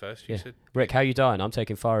dying first? You Yeah. said Rick, how you dying? I'm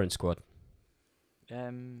taking firing squad.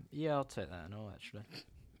 Yeah, I'll take that and all actually.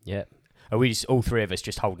 Yeah. Are we just, all 3 of us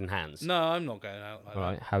just holding hands? no. I'm not going out like All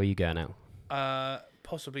right. How are you going out? that.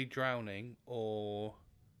 Possibly drowning or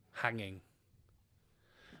hanging.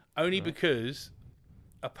 Only Right. because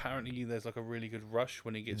apparently there's like a really good rush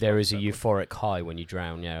when he gets. There off is a that euphoric high when you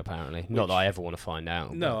drown. Yeah, apparently. Not that I ever want to find out.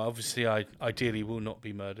 one. No, obviously I ideally will not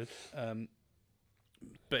be murdered.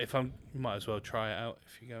 But if I'm, you might as well try it out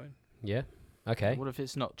if you're going. But- yeah. Okay. What if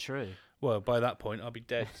it's not true? Well, by that point I'll be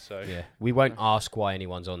dead. So Yeah. We won't ask why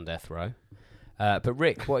anyone's on death row. But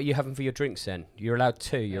Rick, what are you having for your drinks then? You're allowed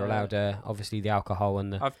 2. You're allowed obviously the alcohol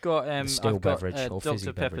and the I've got still I've got, beverage or Dr fizzy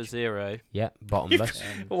Pepper beverage. Zero. yeah bottomless.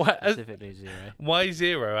 What? Specifically zero. Why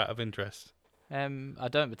 0 out of interest? I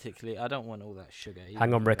don't particularly. I don't want all that sugar. either,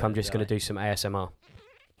 Hang on, Rick. but I'm just going to I- do some ASMR.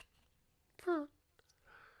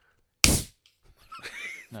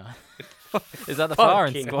 No. Is that the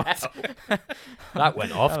firing Fucking squad? hell. That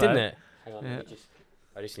went off, didn't Hello. it? Hang on, Yeah.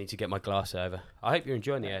 I just need to get my glass over. I hope you're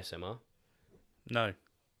enjoying the ASMR. No.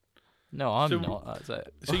 No, I'm So- not. That's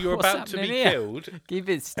it. So you're What's about to be happening here? killed. Keep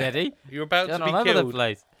it steady. You're about Going to all be over the killed,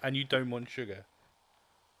 place. and you don't want sugar.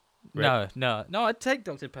 Rick. No. I'd take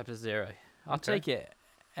Dr Pepper Zero. I'll Okay. take it.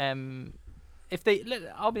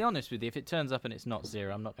 I'll be honest with you. If it turns up and it's not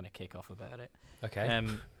 0, I'm not going to kick off about it. Okay.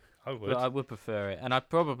 I would. But I would prefer it, and I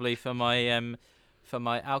probably for my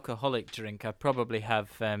alcoholic drink, I probably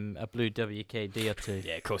have a blue WKD or 2.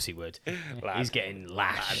 yeah, of course he would. Lad. He's getting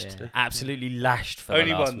lashed. Yeah. Absolutely lashed for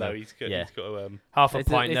Only the last one though. meal. He's got. Yeah. He's got to. Half a It's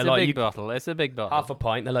pint. a They're like, big you, bottle. It's a big bottle. half a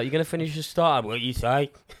pint. They're like, you're going to finish your starter. What you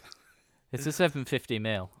say? It's a 750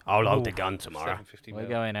 ml. I'll hold Ooh, the gun tomorrow. 750 We're mil.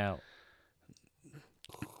 going out.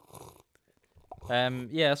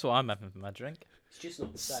 Yeah, that's what I'm having for my drink. It's just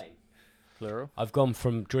not the same. Plural. I've gone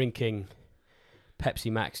from drinking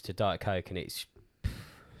Pepsi Max to Diet Coke, and it's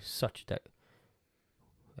such a...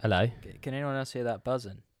 Hello? Can anyone else hear that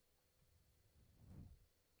buzzing?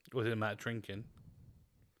 Was it Matt drinking?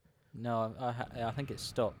 No, I think it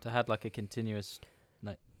stopped. I had like a continuous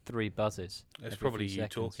 3 buzzes. It's every probably few you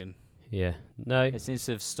seconds. talking. Yeah. No? It seems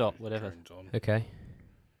to have stopped, whatever. Drones on. Okay.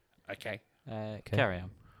 Okay. Carry on.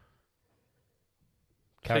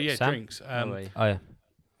 So yeah, Sam? drinks. Oh, wait. Oh, yeah.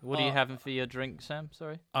 What are you having for your drink, Sam?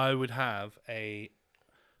 Sorry. I would have a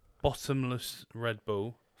bottomless Red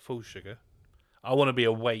Bull, full sugar. I want to be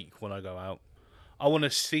awake when I go out. I want to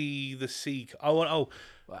see the sea.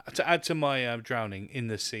 To add to my drowning in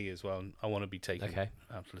the sea as well. I want to be taken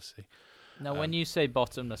out to the sea. Now, when you say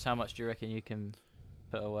bottomless, how much do you reckon you can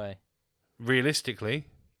put away? Realistically,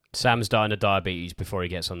 Sam's dying of diabetes before he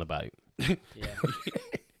gets on the boat. Yeah.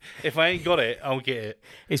 if I ain't got it, I'll get it.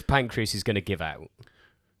 His pancreas is going to give out.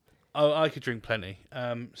 Oh, I could drink plenty.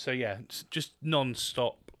 So yeah, it's just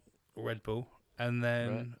non-stop Red Bull, and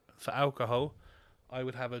then for alcohol, I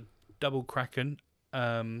would have a double Kraken.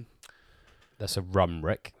 That's a rum,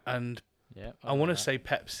 Rick. And Yeah. I want to say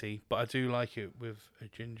Pepsi, but I do like it with a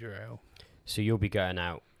ginger ale. So you'll be going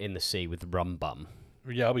out in the sea with rum bum.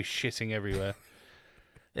 Yeah, I'll be shitting everywhere.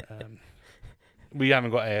 We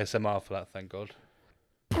haven't got ASMR for that, thank God.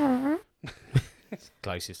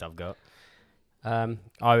 Closest I've got. I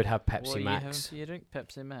would have Pepsi What are you having Max. for your drink?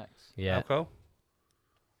 Pepsi Max. Yeah. Alcohol?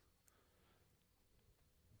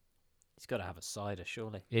 He's got to have a cider,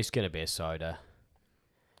 surely. It's going to be a cider.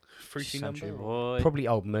 Fruity Country number? boy. Probably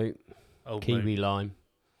Old Moot. Old Kiwi Moon. lime.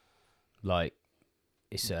 Like,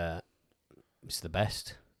 it's the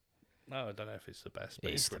best. No, I don't know if it's the best,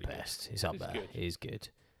 but It's it's the really best. It's up It's there. good. It is good.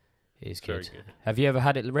 It is Very good. good. Have you ever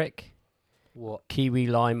had it, Rick? What? Kiwi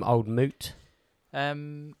lime Old Moot.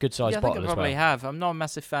 Good size yeah, I think bottle I as probably well. have. I'm not a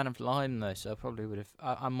massive fan of lime though, so I probably would have.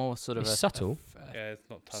 I'm more sort of It's a subtle. Yeah, it's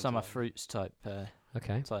not tons summer of lime. fruits type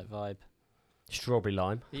Okay. vibe. Strawberry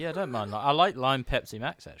lime. But yeah, I don't mind. I like lime Pepsi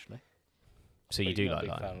Max actually. So you But do you're like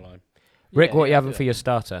not a big lime. fan of lime. Rick, Yeah, what are you yeah, I having do. for your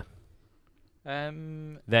starter?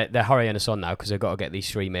 I've They're hurrying us on now because they've got to get these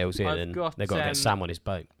 3 meals in, and got, they've got to get Sam on his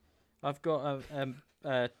boat. got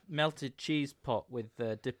a melted cheese pot with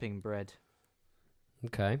dipping bread.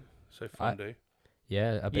 Okay. So fondue.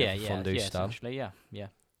 Yeah, a bit of Yeah, fondue style. essentially, yeah. You're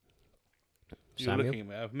Samuel?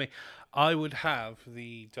 looking at me. I would have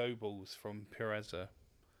the dough balls from Pureza.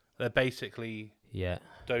 They're basically Yeah.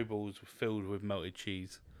 dough balls filled with melted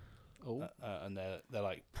cheese, Oh, and they're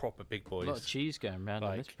like proper big a lot of boys. cheese going around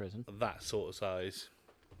in this Like, prison. That sort of size.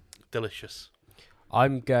 Delicious.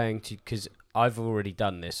 I'm going to, because I've already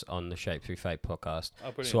done this on the Shape Through Fate podcast,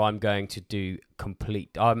 Oh, brilliant. so I'm going to do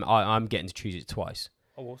complete. I'm getting to choose it twice.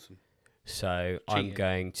 Oh, awesome. So I'm Cheating.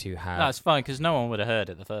 going to have. No, it's fine because no one would have heard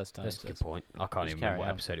it the first time. That's a so good it's- point. I can't just even carry remember what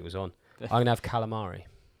on. episode it was on. I'm going to have calamari.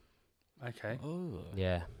 Okay. Oh,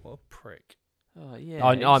 Yeah. What a prick. oh yeah.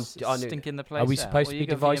 I knew- it's stinking the place we out. supposed What to you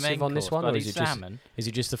be go for your divisive main on this course, one, or bloody is it just- salmon? Is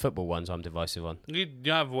it just the football ones I'm divisive on? You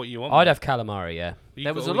have what you want. I'd mate. have calamari, yeah. You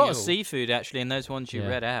There got was a all lot your- of seafood actually in those ones you Yeah.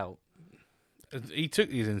 read out. He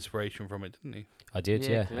took his inspiration from it, didn't he? I did,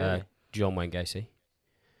 yeah. clearly. John Wayne Gacy.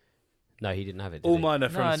 No, he didn't have it. Did All he? mine are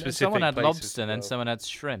from No, specific someone had places lobster as and well. someone had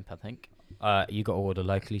shrimp, I think. You got to order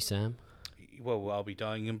locally, Sam. Well, I'll be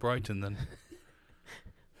dying in Brighton then.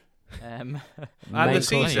 Um, And Main the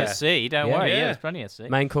sea course- plenty of chef. sea, don't Yeah. worry. Yeah, Yeah. there's plenty of sea.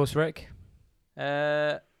 Main course, Rick.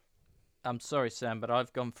 I'm sorry, Sam, but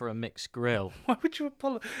I've gone for a mixed grill. Why would you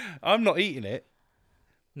apologize? I'm not eating it.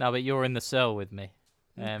 No, but you're in the cell with me.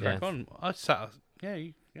 Crack on. I sat. Yeah,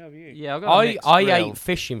 you have you. Yeah, I've got a mixed I grill. ate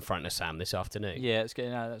fish in front of Sam this afternoon. Yeah, it's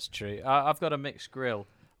getting. No, that's true. I've got a mixed grill,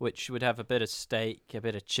 which would have a bit of steak, a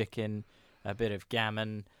bit of chicken, a bit of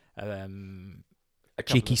gammon, A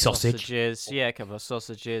couple cheeky of sausage. sausages. Yeah, a couple of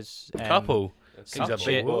sausages. A couple. He's a Shit.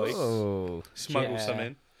 big boy. Oh. Smuggle Yeah. some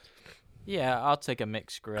in. Yeah, I'll take a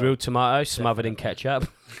mixed grill. Grilled tomato smothered in Definitely.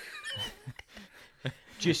 ketchup.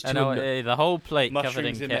 Just I to know, anno- the whole plate covered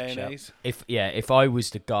in Mushrooms in ketchup. mayonnaise. if I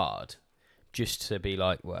was the guard, just to be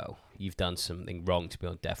like, well, you've done something wrong to be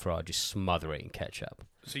on death row, I'd just smother it in ketchup.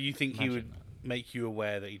 So you think he would Imagine make you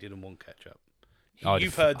aware that he didn't want ketchup? I'd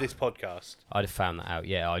You've have- heard this podcast. I'd have found that out.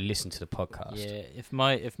 Yeah, I listened to the podcast. Yeah, if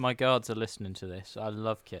my guards are listening to this, I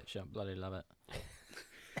love ketchup, bloody love it.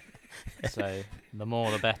 So the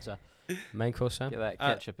more the better. Main course, Sam. Get that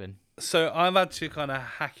ketchup in. So I've had to kind of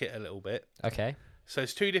hack it a little bit. Okay. So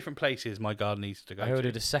it's 2 different places my guard needs to go I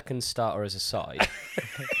ordered to. a second starter as a side.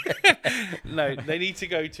 No, they need to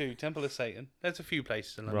go to Temple of Satan. There's a few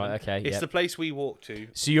places in London. Right, okay, It's yep. the place we walk to.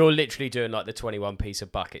 So you're literally doing like the 21 piece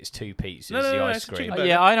of buckets, 2 pizzas, No, the no, ice it's a cream. chicken Oh,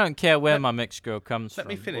 yeah, I don't care where my mixed grill comes let from.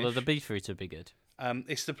 me finish. Although the beef eater would be good.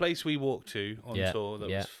 It's the place we walked to on tour that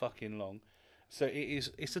was fucking long. So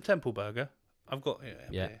it's a temple burger. I've got it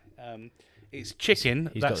here. It's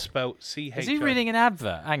chicken. That's spelled CH. Is he reading an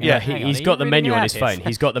advert? Hang Yeah, on, hang on. he's got the menu on his phone.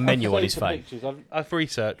 He's got the menu on his phone. Pictures. I've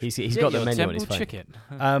researched. He's got the menu on his phone.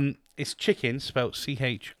 Chicken? It's chicken spelled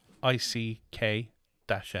CHICK-N.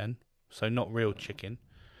 So not real chicken.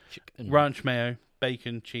 Ranch mayo,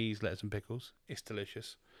 bacon, cheese, lettuce, and pickles. It's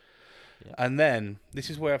delicious. Yeah. And then this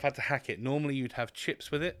is where I've had to hack it. Normally you'd have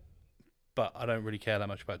chips with it, but I don't really care that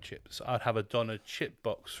much about chips. I'd have a doner chip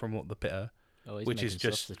box from What the Pitter. Which is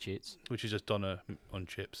just doner on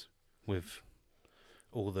chips with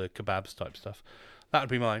all the kebabs type stuff. That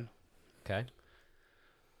would be mine. Okay.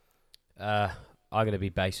 I'm going to be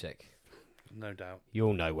basic. No doubt.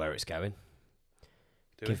 You'll know where it's going.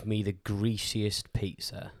 Give me the greasiest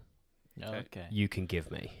pizza. Okay. You can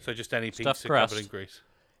give me. So just any pizza covered in grease.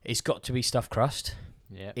 It's got to be stuffed crust.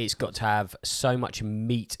 Yeah. It's got to have so much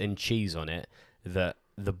meat and cheese on it that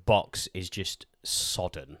the box is just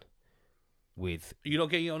sodden. With you're not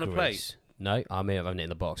getting it on a plate? No, I'm having it in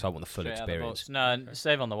the box. I want the full experience. No,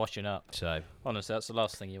 save on the washing up. So honestly, that's the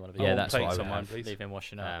last thing you want to be. Yeah, that's what I would have. Leave him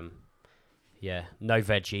washing up. Yeah, no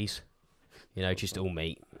veggies. You know, just all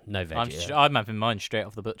meat. No veggies. I'm having mine straight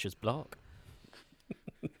off the butcher's block.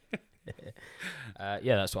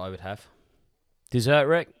 Yeah, that's what I would have. Dessert,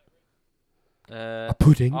 Rick? A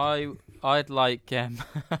pudding. I'd like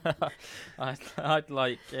I'd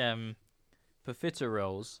like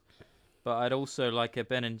profiteroles. But I'd also like a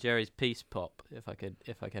Ben and Jerry's Peace Pop if I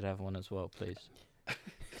could have one as well, please.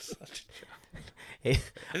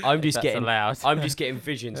 I'm just allowed. getting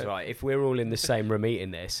visions, right? If we're all in the same room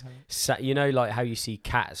eating this, you know, like how you see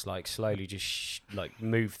cats like slowly just like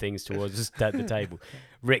move things towards us at the table.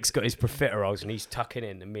 Rick's got his profiteroles and he's tucking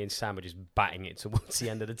in, and me and Sam are just batting it towards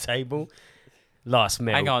the end of the table. Last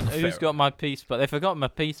meal. Hang on, who's got my Peace Pop? They forgot my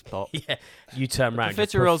Peace Pop. Yeah, you turn round.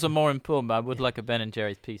 Profiteroles are more important, but I would like a Ben and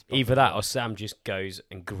Jerry's Peace Pop. Either that or Sam just goes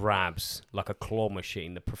and grabs like a claw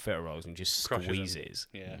machine the profiteroles and just squeezes.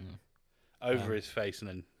 Yeah. Over his face,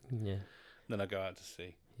 and then I go out to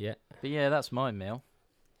sea. Yeah. But yeah, that's my meal.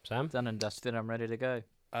 Sam? Done and dusted, I'm ready to go.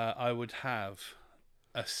 I would have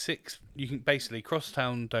a 6. You can basically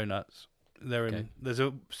Crosstown Donuts. They're in.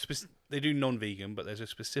 They do non-vegan, but there's a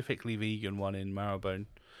specifically vegan one in Marylebone,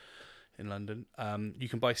 in London. You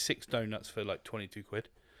can buy 6 donuts for like 22 quid.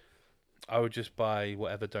 I would just buy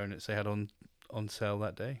whatever donuts they had on sale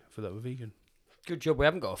that day for that were vegan. Good job. We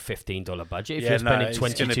haven't got a $15 budget. If you're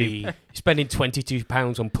spending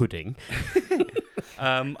 £22 on pudding.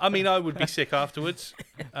 I mean, I would be sick afterwards.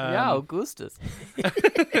 Yeah, Augustus.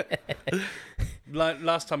 Like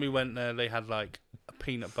last time we went there, they had like a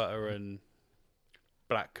peanut butter and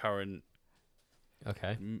blackcurrant.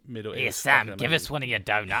 Okay. Middle. Here, Sam, give us one of your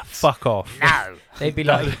donuts. Fuck off. No. They'd be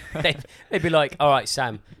like, they'd be like, all right,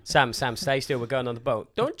 Sam, stay still. We're going on the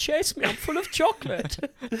boat. Don't chase me. I'm full of chocolate.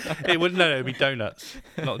 It wouldn't. No, it'd be donuts,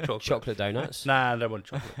 not chocolate. Chocolate donuts. Nah, I don't want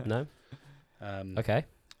chocolate. No. Okay.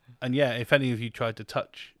 And yeah, if any of you tried to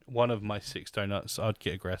touch one of my 6 donuts, I'd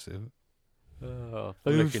get aggressive. Food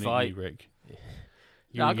looking fight. at you, Rick.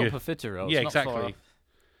 Yeah, I got profiteroles. Yeah, not far exactly. off.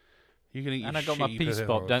 You can eat. And I got my Peace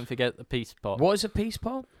Pop. Don't forget the Peace Pop. What is a Peace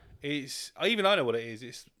Pop? It's I know what it is.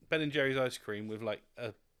 It's Ben and Jerry's ice cream with like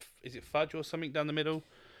is it fudge or something down the middle?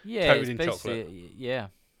 Yeah, coated in chocolate. Yeah.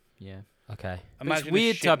 Okay. Imagine it's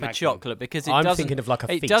weird type of chocolate because it I'm doesn't. thinking of like a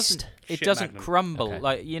feast. It doesn't Magnum. crumble. Okay.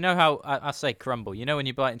 Like you know how I say crumble. You know when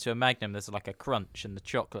you bite into a Magnum, there's like a crunch and the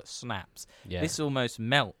chocolate snaps. Yeah. This almost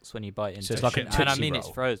melts when you bite into So it's it. like a and I Tootsie mean Roll. it's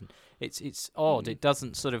frozen. It's odd. It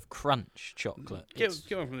doesn't sort of crunch chocolate. Get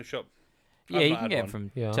one from the shop. Yeah, I've you not can had get them one.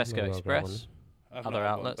 from Yeah, I've Tesco never got Express. I've Other not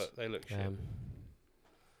had outlets. one, but they look shit.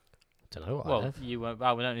 Don't know what I Well, have. you won't.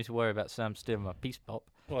 Well, we don't need to worry about Sam stealing my Peace Pop.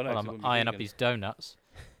 Well, no, While 'cause it I'm wouldn't be eyeing up vegan. his donuts.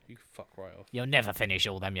 You fuck right off. You'll never finish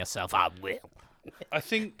all them yourself. I will. I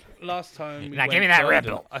think last time we Now went give me that to Red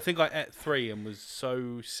London, Bull. I think I ate 3 and was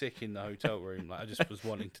so sick in the hotel room, like I just was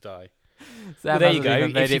wanting to die. Well, there you go.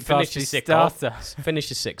 Even made If you it finish past your his 6 off, starter. finish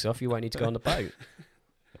the 6 off, you won't need to go on the boat.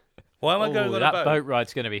 Why am I going on that a boat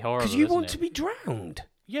ride's going to be horrible. Because you isn't want it? to be drowned.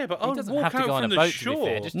 Yeah, but He I'll doesn't walk have to out go on from a the boat. shore. To be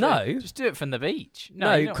fair. Just No. just do it from the beach.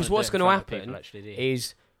 No, you don't because wanna what's do it going to in front of happen people, actually, do you?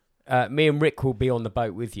 is me and Rick will be on the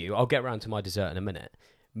boat with you. I'll get round to my dessert in a minute.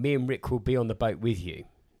 Me and Rick will be on the boat with you.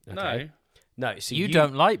 Okay? No, so you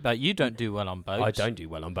don't like boat. You don't do well on boats. I don't do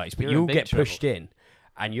well on boats, but You're in you'll big get trouble. pushed in,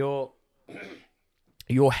 and you're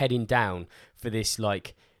heading down for this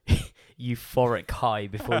like euphoric high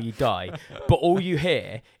before you die. But all you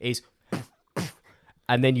hear is,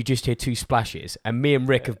 and then you just hear 2 splashes, and me and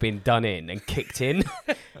Rick have been done in and kicked in.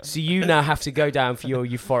 So you now have to go down for your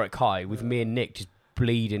euphoric high with me and Nick just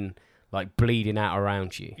bleeding out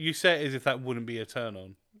around you. You say it as if that wouldn't be a turn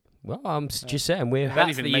on. Well, I'm just saying we're. That That's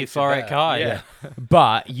even the makes it euphoric better. high. Yeah.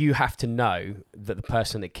 But you have to know that the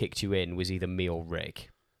person that kicked you in was either me or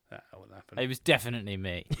Rick. That wouldn't happen. It was definitely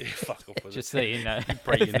me. Yeah, fuck off with Just it. so you know. You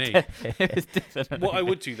break your knee. It was definitely What I me.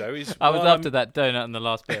 would do though is I was while after I'm- that donut and the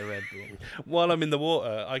last bit of Red Bull. While I'm in the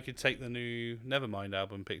water, I could take the new Nevermind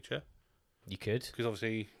album picture You could. because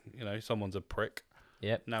obviously someone's a prick.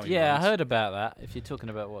 Yep. Now he Yeah, I runs. heard about that. If you're talking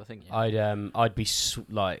about what I think. Yeah. I'd be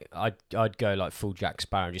I'd go like full Jack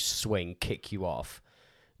Sparrow and just swing, kick you off,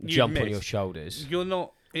 jump on miss. your shoulders. You're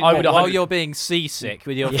not. I would- While you're being seasick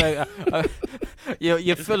with your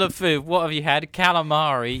you're full of food. What have you had?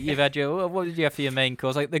 Calamari. You've had your. What did you have for your main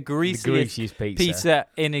course? Like the The greasiest greasiest pizza. pizza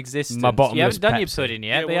in existence. My You bottomless haven't done your Pepsi. pudding yet,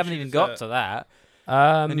 Yeah, but you what's haven't your even got dessert? to that.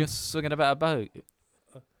 And you're Um, swinging about a boat.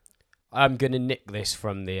 I'm gonna nick this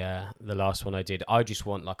from the last one I did. I just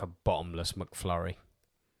want like a bottomless McFlurry.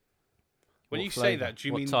 When What you say flavour? that, do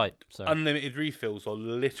you What mean type? Sorry. unlimited refills or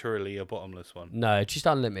literally a bottomless one? No, just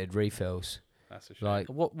unlimited refills. That's a shame. Like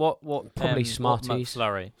What? Probably What Smarties.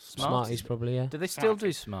 McFlurry. Smarties, probably. Yeah. Do they still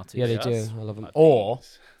do Smarties? Yeah, they Yes. do. I love them. Like Or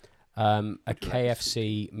these. a Would you like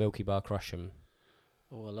KFC Milky Bar Crush 'em.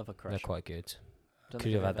 Oh, I love a crush. They're quite good. Don't Could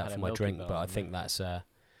think have I've had ever that for a my Milky drink, Bar but I one. think that's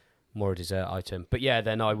more a dessert item. But yeah,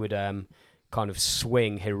 then I would kind of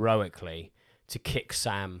swing heroically to kick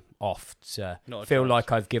Sam off to Not a feel chance.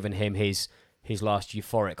 like I've given him his last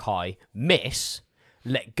euphoric high. Miss,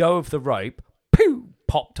 let go of the rope, poo,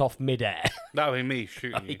 popped off midair. That would be me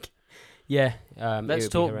shooting you. Yeah. Let's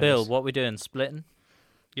talk Bill. What we doing? Splitting?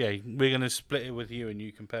 Yeah, we're gonna split it with you, and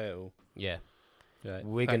you can pay it all. Yeah. Right.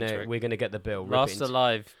 We're Thanks, gonna Rick. get the bill. rip Last it into-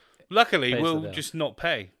 alive. Luckily, Pays the we'll bill. just not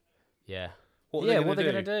pay. Yeah. What Yeah, are what they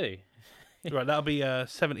are gonna they do? going to do? Right, that'll be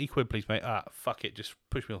 70 quid, please, mate. Ah, fuck it, just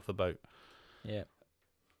push me off the boat. Yeah.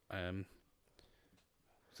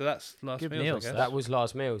 So that's last Good meals, meals, I guess. That was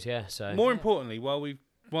last meals. Yeah. So More importantly, while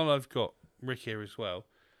I've got Rick here as well,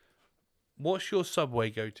 what's your Subway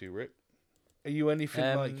go-to, Rick? Are you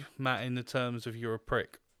anything like Matt in the terms of you're a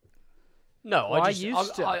prick? no, Well,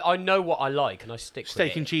 I know what I like and I stick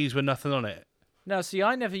Steak with and it. cheese with nothing on it. No, see,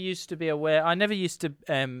 I never used to be aware. I never used to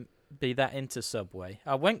be that into Subway.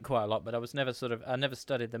 I went quite a lot, but I was never I never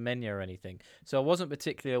studied the menu or anything. So I wasn't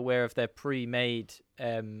particularly aware of their pre-made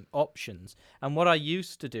options. And what I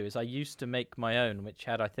used to do is I used to make my own, which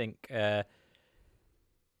had, I think,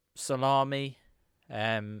 salami,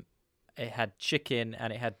 it had chicken,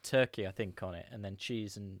 and it had turkey, I think, on it, and then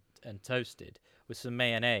cheese and toasted with some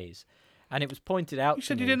mayonnaise. And it was pointed out You to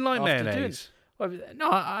said you me didn't like after doing- mayonnaise. Well, no,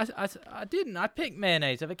 I didn't. I picked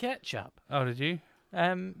mayonnaise over ketchup. Oh, did you?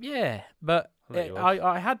 Yeah, but I'll let you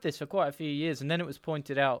I had this for quite a few years, and then it was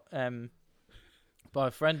pointed out by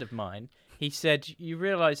a friend of mine. He said, you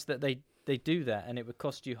realise that they do that, and it would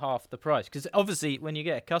cost you half the price. Because obviously, when you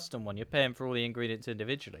get a custom one, you're paying for all the ingredients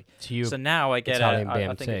individually. So now I get Italian I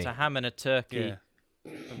think BMT. it's a ham and a turkey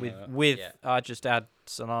Yeah. with Yeah. I just add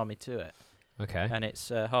salami to it, Okay. and it's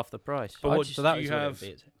half the price. But what so that do was you what it have?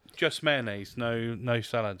 would be. Just mayonnaise, no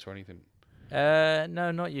salads or anything.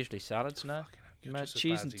 No, not usually salads. No. You're No, just as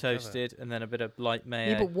cheese bad and as each other. toasted, and then a bit of light mayo.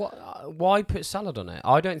 Yeah, but why put salad on it?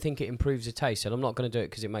 I don't think it improves the taste, and I'm not going to do it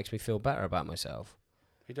because it makes me feel better about myself.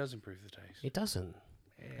 It does improve the taste. It doesn't.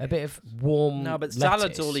 A bit of warm. No, but lettuce.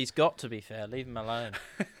 salad's all he's got. To be fair, leave him alone.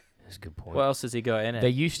 That's a good point. What else has he got in it? They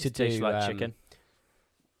used to It tastes do like chicken.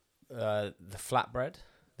 the flatbread.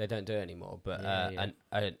 They don't do it anymore, but Yeah,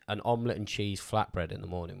 an omelette and cheese flatbread in the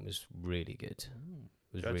morning was really good.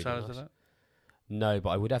 Was Do you add really salads nice. to that? No, but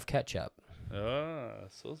I would have ketchup. Ah,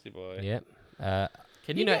 saucy boy. Yep.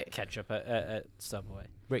 Can you you know- get ketchup at Subway?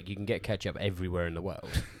 Rick, you can get ketchup everywhere in the world.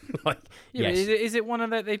 like, Yeah, yes. but is it one of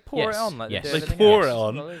the they pour Yes, it on like yes. do They everything pour else? it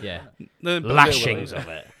on. Unbelievable, Yeah. isn't it? No, but lashings a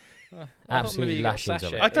little of it. I thought Absolutely maybe you got a lashings of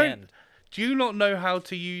sachet it. I at the don't- end. Do you not know how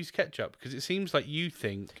to use ketchup? Because it seems like you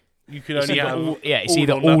think you can It's only either have it's all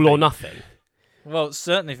either or all or nothing. nothing. Well,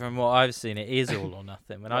 certainly from what I've seen, it is all or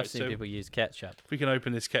nothing. When Right, I've seen so- people use ketchup, If we can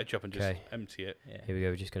open this ketchup and just Okay. empty it. yeah. Here we go.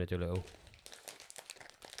 We're just going to do a little.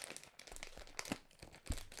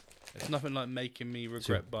 It's nothing like making me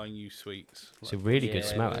regret buying you sweets. It's a really Yeah, good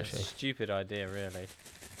smell, it's a actually. Stupid idea, really.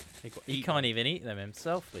 He Eat can't even eat them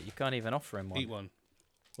himself, but you can't even offer him one. Eat one.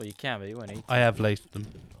 Well, you can, but he won't eat. I have laced them.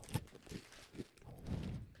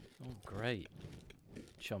 Oh, great.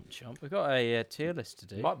 Chomp chomp. We've got a tier list to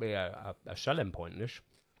do. Might be a selling point, this.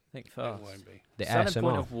 Think It fast. won't be. The Selling ASMR.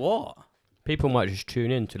 point of what? People might just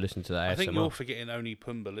tune in to listen to the ASMR. I think you're forgetting only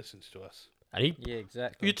Pumbaa listens to us. And he, Yeah,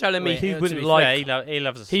 exactly. You're telling me he to wouldn't be like- fair, he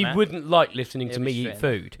loves a he snack. wouldn't like listening to He'll me be eat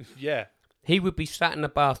straight. food. Yeah. He would be sat in a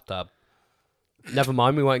bathtub. Never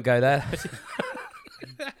mind, we won't go there.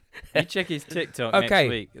 You check his TikTok Okay. next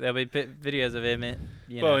week. There'll be videos of him.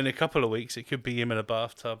 Well, in a couple of weeks, it could be him in a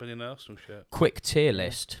bathtub and in an Arsenal shirt. Quick tier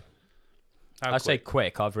list. How I say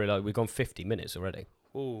quick. I've realised we've gone 50 minutes already.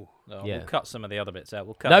 Ooh. Yeah. We'll cut some of the other bits out.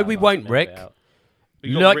 We'll cut No, that we last won't, bit Rick. out.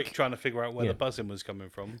 We got Like- Rick trying to figure out where Yeah. the buzzing was coming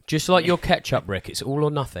from. Just like your ketchup, Rick. It's all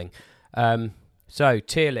or nothing. So,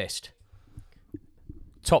 tier list.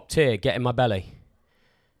 Top tier, get in my belly.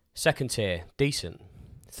 Second tier, decent.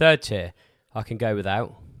 Third tier, I can go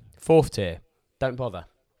without. Fourth tier, don't bother.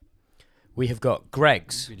 We have got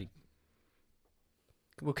Greg's. Really-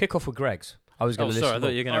 We'll kick off with Greg's. I was going to sorry, I list thought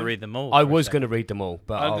them you were going to read them all. all. I for a was second. going to read them all,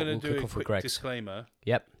 but I'm we'll going to kick do a off with quick Greg's. disclaimer.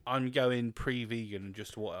 Yep. I'm going pre-vegan,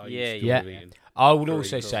 just what I Yeah, used to yeah. be vegan. I would For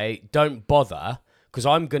also example. say, don't bother, because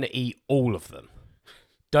I'm going to eat all of them.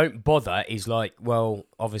 Don't bother is like, well,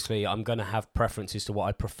 obviously, I'm going to have preferences to what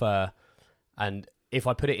I prefer. And if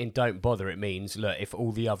I put it in don't bother, it means, look, if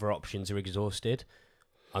all the other options are exhausted,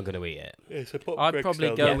 I'm going to eat it. Yeah, so put I'd Greg's probably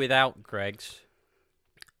down go there. without Greg's.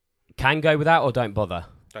 Can go without or don't bother?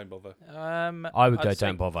 Don't bother. I would I'd go say-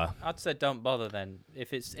 don't bother. I'd say don't bother then.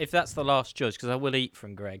 If that's the last choice, because I will eat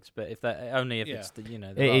from Greg's, but if Yeah. it's the the It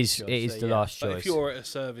last is, choice, it is so the yeah. last But choice. if you're at a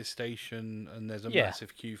service station and there's a Yeah.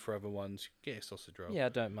 massive queue for other ones, get a sausage roll. Yeah, I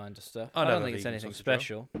don't mind the stuff. I'd I have don't a think it's vegan anything sausage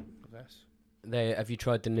roll. special. Yes. Have you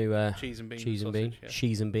tried the new Cheese and beans. cheese and sausage, bean?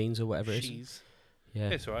 Cheese and beans or whatever Yeah. it is? Cheese. Yeah.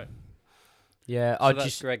 It's alright. Yeah, So I that's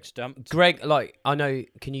just... Greg's dump. Greg, like, I know,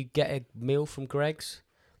 can you get a meal from Greg's?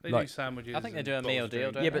 They Like- do sandwiches. I think they and do a bottles meal of deal,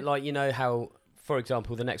 drink. don't Yeah, they? but like, you know how, for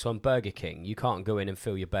example, the next one, Burger King, you can't go in and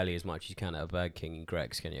fill your belly as much as you can at a Burger King and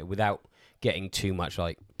Greg's, can you? Without getting too much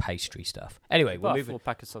like pastry stuff. Anyway, Buy a we're full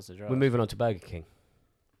pack of sausage rolls. moving on to Burger King.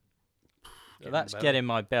 That's Belly. getting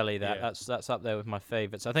my belly. Yeah. That's up there with my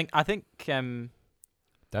favourites. I think. Don't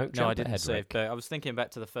No, I jump didn't ahead, say. Rick. But I was thinking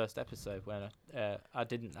back to the first episode when I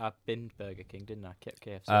binned Burger King, didn't I? Kept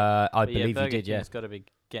KFC. I But believe you Burger did, yeah. King's got to be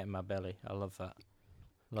getting my belly. I love that.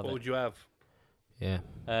 Love What would you have?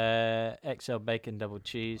 Yeah. XL bacon double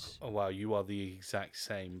cheese. Oh wow, you are the exact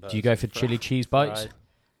same. Do you go for chili cheese bites? fried.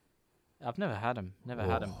 I've never had them. Never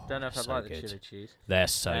had them. Oh, Don't know if I so like the good. chili cheese. They're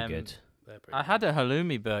so Um, good. They're pretty I had a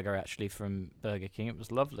halloumi burger actually from Burger King. It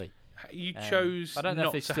was lovely. good. You um, chose. I don't know if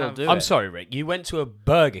not they to still have- do I'm it. sorry, Rick. You went to a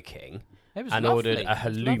Burger King It was and lovely. ordered a It was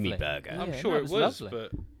halloumi lovely. burger. I'm Yeah, sure no, it was, lovely.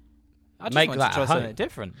 but I just Make wanted that to try at something home.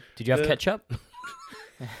 different. Did you have The- ketchup?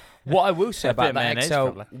 What I will say A bit about of the mayonnaise, XL,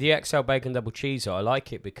 probably. the XL bacon double cheese, I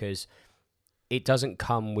like it because it doesn't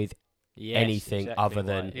come with Yes, anything exactly other why-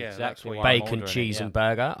 than Yeah, that's exactly what why I'm bacon, ordering it, cheese, yeah. and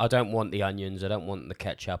burger. I don't want the onions. I don't want the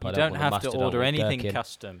ketchup. You I don't want have the to mustard, I order want anything gherkin.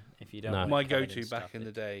 custom if you don't. No. want it my covered in go-to back stuff. in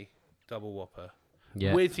the day, double Whopper.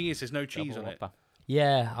 Yeah, Weird thing is, there's no cheese Double on it. Whopper.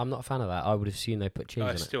 yeah. I'm not a fan of that. I would have seen they put cheese Oh,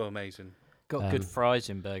 on it's it. still amazing. Got good Um, fries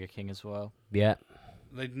in Burger King as well. Yeah,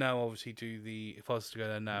 They now obviously do the. If I was to go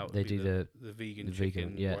there now, it'd They be do the vegan the chicken.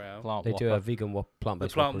 vegan, yeah. Royale. Plant they Whopper. do a vegan The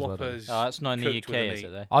plant-based plant Whopper as well. Whoppers. Oh, that's not in the cooked with UK, the is meat.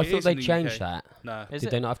 it? Though? I It thought is they in the changed UK. that. Nah, Is Did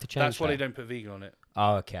it? they not have to change that's why they that? don't put vegan on it.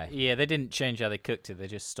 Oh, okay. Yeah, they didn't change how they cooked it. They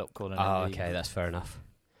just stopped calling it. Oh, vegan. okay. That's fair enough.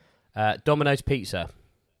 Domino's Pizza.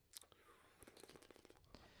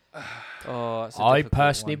 Oh, that's a I difficult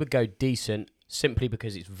personally one. would go decent simply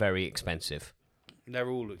because it's very expensive. They're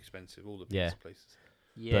all expensive, all the pizza Yeah. places.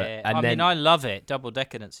 Yeah, and I mean, then- I love it. Double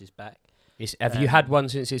Decadence is back. Have you had one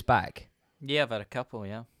since it's back? Yeah, I've had a couple.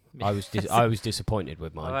 Yeah, I was disappointed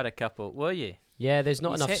with I've mine. had a couple. Were you? Yeah, there's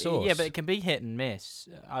not It's enough hit- sauce. Yeah, but it can be hit and miss.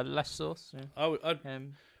 Less sauce. Yeah.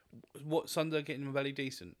 I'd, what's under getting my belly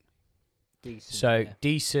decent? Decent. So yeah.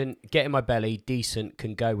 decent, get in my belly. Decent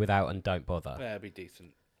can go without and don't bother. Yeah, it'd be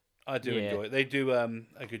decent. I do Yeah. enjoy it. They do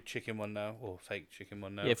a good chicken one now, or fake chicken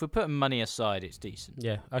one now. Yeah, if we're putting money aside, it's decent.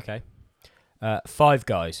 Yeah, okay. Five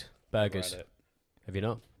Guys Never burgers. had it. Have you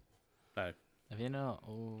not? Have you not?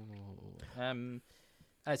 Oh.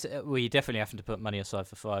 Well, you definitely have to put money aside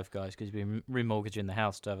for Five Guys because you've been remortgaging the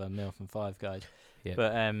house to have a meal from Five Guys. Yeah.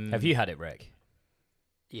 But Have you had it, Rick?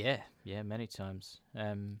 Yeah, many times.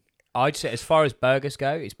 I'd say as far as burgers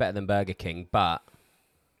go, it's better than Burger King, but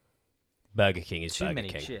Burger King is too Burger many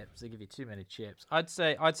King. chips. They give you too many chips. I'd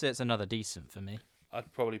say it's another decent for me.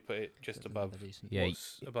 I'd probably put it just It's above. another decent. Yeah.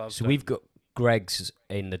 What's above? So we've got Greg's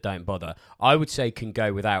in the don't bother. I would say can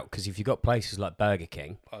go without because if you've got places like Burger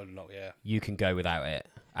King, Oh, not yeah. you can go without it.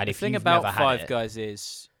 And The if thing you've about never Five had it, Guys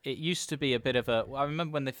is it used to be a bit of a. I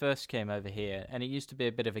remember when they first came over here, and it used to be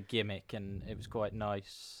a bit of a gimmick, and it was quite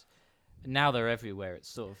nice. Now they're everywhere. It's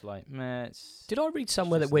sort of like, meh. It's did I read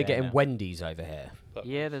somewhere that just we're there getting now. Wendy's over here? But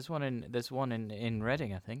yeah. There's one in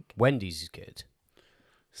Reading, I think. Wendy's is good.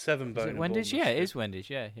 Seven Is bone. it in Wendy's? Bournemouth. Yeah, it is Wendy's.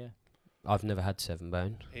 Yeah. I've never had Seven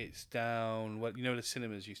Bone. It's down. Well, you know where the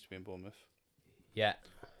cinemas used to be in Bournemouth. Yeah.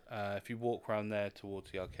 If you walk around there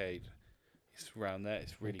towards the arcade, it's around there.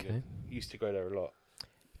 It's really good. Used to go there a lot.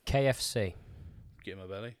 KFC. Get in my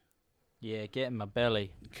belly. Yeah, get in my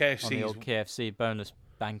belly KFC on the is old KFC bonus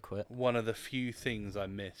banquet. one of the few things I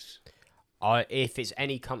miss. If it's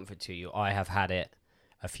any comfort to you, I have had it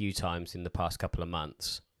a few times in the past couple of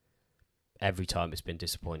months. Every time it's been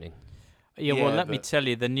disappointing. Yeah, Yeah, well, let me but- tell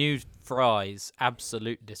you, the new fries,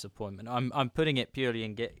 absolute disappointment. I'm putting it purely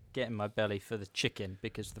in get in my belly for the chicken,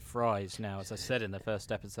 because the fries now, as I said in the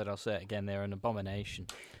first episode, I'll say it again, they're an abomination.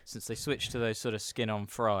 Since they switched to those sort of skin-on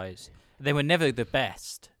fries, they were never the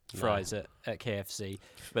best fries at KFC,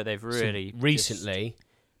 but they've really recently.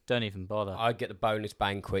 don't even bother I get the bonus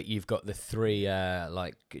banquet. You've got the 3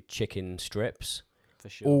 like chicken strips, for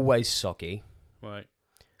sure. always soggy, Right.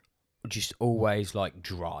 just always like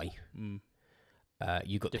dry. Mm.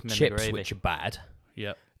 You got the Dip 'em in the chips, gravy. which are bad.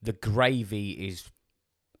 Yep. The gravy is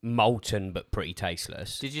molten but pretty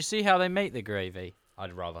tasteless. Did you see how they make the gravy?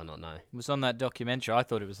 I'd rather not know. It was on that documentary. I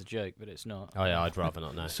thought it was a joke, but it's not. Oh yeah, I'd rather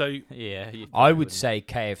not know. So Yeah, you I probably would wouldn't. say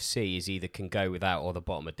KFC is either can go without or the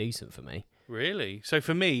bottom are decent for me. really, so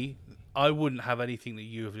for me, I wouldn't have anything that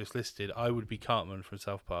you have just listed. I would be Cartman from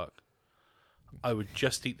South Park. I would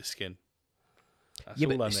just eat the skin. That's Yeah,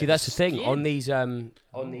 all I but miss. see, that's the thing Skin? on these hello.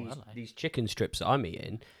 these chicken strips that I'm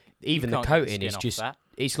eating. You Even the can't get coating skin is off just that.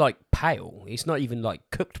 it's like pale. It's not even like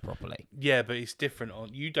cooked properly. Yeah, but it's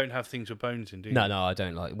different. You don't have things with bones in, do you? No, I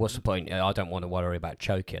don't. What's the point? I don't want to worry about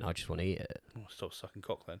choking. I just want to eat it. Oh, stop sucking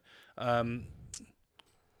cock then.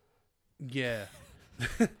 Yeah.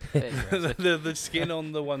 the skin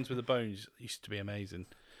on the ones with the bones used to be amazing.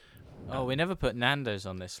 Oh, we never put Nando's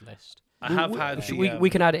on this list. I have had the, We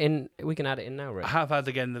can add it in. We can add it in now, Rick. I have had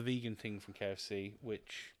again the vegan thing from KFC,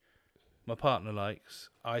 which my partner likes.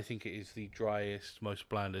 I think it is the driest, most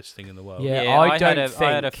blandest thing in the world. Yeah, I don't I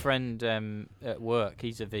had a think- friend at work.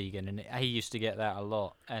 He's a vegan, and he used to get that a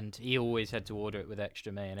lot. And he always had to order it with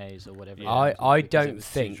extra mayonnaise or whatever. Yeah. it was, I because it don't was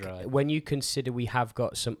too think dry. when you consider we have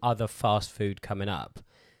got some other fast food coming up,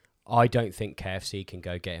 I don't think KFC can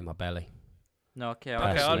go get in my belly. No, okay, Okay,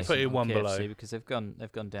 I'd put it on one KFC below. because they've gone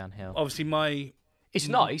downhill. Obviously, It's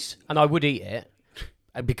nice, and I would eat it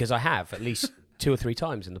because I have at least 2 or 3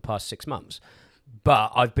 times in the past 6 months.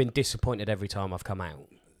 But I've been disappointed every time I've come out.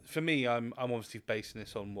 for me, I'm obviously basing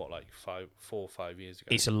this on what, like 4 or 5 years ago.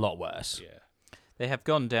 It's a lot worse. Yeah. They have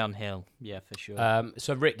gone downhill, yeah, for sure.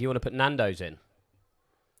 So Rick, you want to put Nando's in?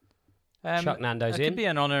 Chuck Nando's It in. could be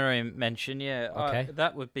an honorary mention, yeah. Okay.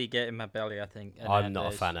 That would be get in my belly, I think. at I'm not a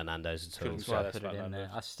Nando's. fan of Nando's at all. Couldn't That's why I That's put it about in there.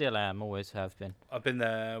 Nando's. I still am, always have been. I've been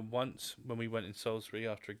there once when we went in Salisbury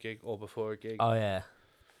after a gig or before a gig. Oh yeah.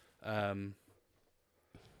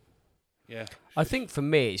 Yeah. I think for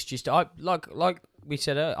me, it's just I like we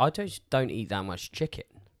said earlier, I just don't eat that much chicken.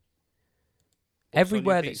 What's on your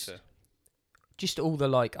Everywhere that's pizza? just all the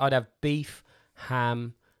like, I'd have beef,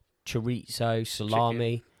 ham, chorizo,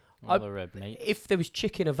 salami. All the red meat. If there was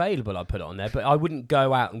chicken available, I'd put it on there, but I wouldn't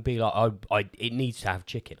go out and be like, it needs to have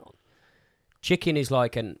chicken on. Chicken is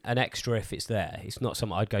like an extra if it's there. It's not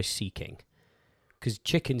something I'd go seeking. Because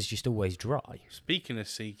chicken's just always dry. Speaking of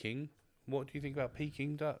seeking, what do you think about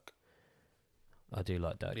Peking duck? I do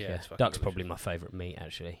like duck, Yeah, yeah. it's fucking Duck's delicious. probably my favourite meat,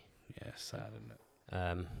 actually. Yeah, sad, isn't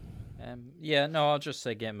it? Yeah, no, I'll just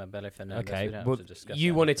say get in my belly for Nando's. Okay, We don't well, have to discuss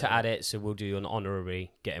you that wanted to further. add it, so we'll do an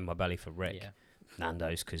honorary get in my belly for Rick. Yeah.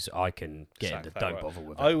 Nando's, because I can get Sack it. that Don't right. bother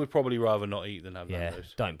with I it. would probably rather not eat than have Yeah,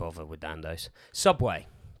 Nando's. don't bother with Nando's. Subway.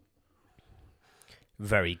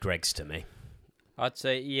 Very Greg's to me. I'd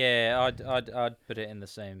say I'd put it in the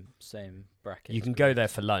same bracket. You can go there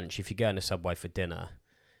for lunch. If you're going to Subway for dinner,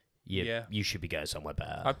 Yeah. you should be going somewhere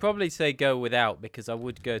better. I'd probably say go without, because I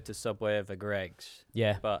would go to Subway over Greg's,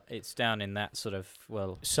 Yeah. but it's down in that sort of,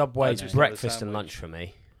 well, Subway's I just love a breakfast and sandwich. lunch for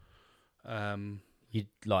me. Um, You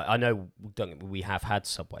like? I know we have had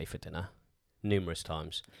Subway for dinner numerous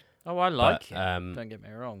times. oh, I like but, it. Don't get me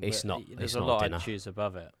wrong. it's but not- There's it's a not lot dinner. I'd choose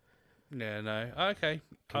above it. yeah, no. Okay.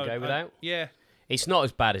 Can go without? Yeah. It's not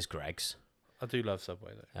as bad as Greg's. I do love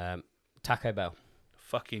Subway, though. Taco Bell.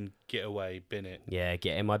 Fucking get away, bin it. Yeah,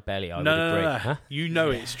 get in my belly. I No, would no, agree. no, no. Huh? You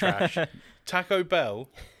know it's trash. Taco Bell,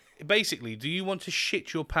 basically, do you want to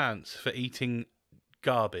shit your pants for eating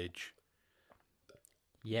garbage?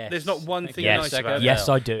 Yes. There's not one thing Yes, nice about it. yes,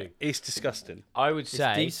 I do. It's disgusting. I would It's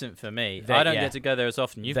say decent for me. they- I don't yeah. get to go there as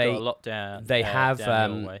often. You've They- got a lot down. they have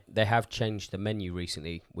down your way. they have changed the menu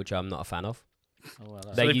recently, which I'm not a fan of. Oh, well, They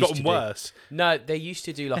So they've used gotten to do- worse. No, they used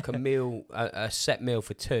to do like a meal, a set meal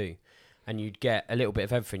for 2, and you'd get a little bit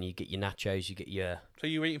of everything. You get your nachos, you get your So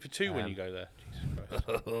you're eating for 2 when you go there? Jesus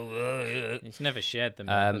He's never shared them.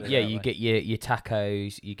 Yeah, you get your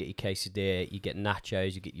tacos, you get your quesadilla, you get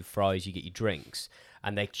nachos, you get your fries, you get your drinks,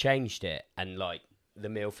 and they changed it. And like the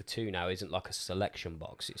meal for two now isn't like a selection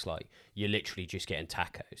box. It's like you're literally just getting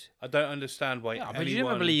tacos. I don't understand why. Yeah,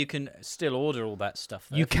 presumably you can still order all that stuff.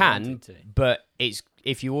 Though, You if can, wanted to. but it's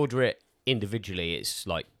if you order it individually, it's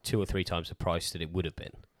like 2 or 3 times the price that it would have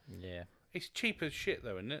been. Yeah. It's cheap as shit,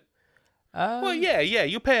 though, isn't it? Well, yeah.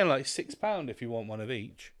 You're paying like £6 if you want one of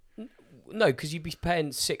each. No, because you'd be paying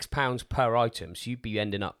 £6 per item, so you'd be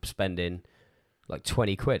ending up spending like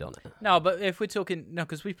 20 quid on it. No, but if we're talking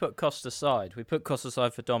because we put cost aside,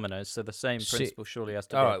 for Domino's, so the same See- principle surely has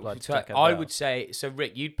to All be right, applied to so Taco I Bell. would say so.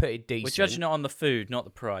 Rick, you'd put it decent. We're judging it on the food, not the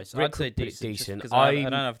price. Rick I'd say would put it decent. just decent. 'cause I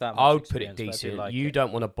don't have that much I would put it experience, but I do decent. like You it.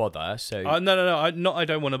 don't want to bother, so No. I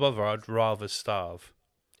don't want to bother. I'd rather starve.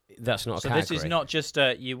 that's not a So category. this is not just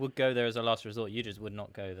you would go there as a last resort. You just would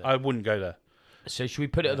not go there. I wouldn't go there. So should we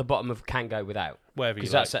put it at the bottom of can go without? Whatever you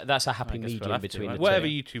Because like. that's a happy I guess we'll medium have to, between won't the we? Whatever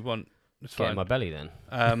two. you two want. It's Get in fine. my belly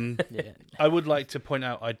then. Yeah. I would like to point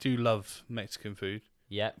out I do love Mexican food.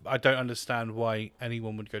 Yeah. I don't understand why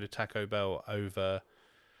anyone would go to Taco Bell over,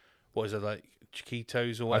 what is it, like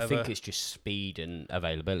Chiquitos or I whatever. think it's just speed and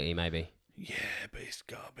availability, maybe. Yeah, but it's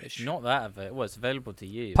garbage. It's not that of it. Well, it's available to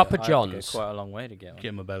you. Papa but I have to go John's. quite a long way to get one. Get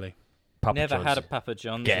in my belly. Papa Never John's. had a Papa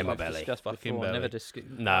John's. Get in as my we've belly. discussed Fucking before. belly.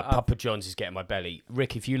 Never Nah, Papa John's is getting my belly.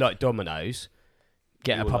 Rick, if you like Domino's,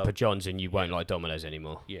 get You a will Papa love- John's and you won't like Domino's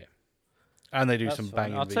anymore. Yeah. And they do some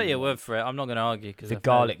banging. I'll tell you a vegan word ones. for it. I'm not going to argue because The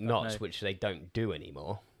garlic knots, which they don't do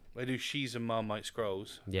anymore. They do cheese and Marmite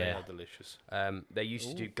scrolls. Yeah. They are delicious. They used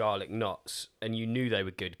to do garlic knots, and you knew they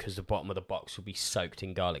were good because the bottom of the box would be soaked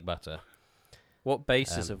in garlic butter. What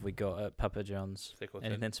bases have we got at Papa John's? Thick or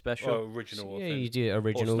thin? Anything special? Oh, original or Yeah, thin. you do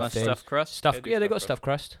original Nice thing. stuffed crust. Stuffed, They do yeah, they got stuffed stuffed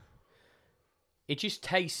crust. It just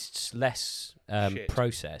tastes less Shit.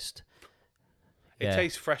 processed. It Yeah.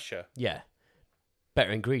 tastes fresher. Yeah,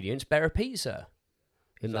 better ingredients, better pizza.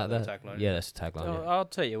 Isn't that that the the tagline? Yeah, that's the tagline. Oh, yeah. I'll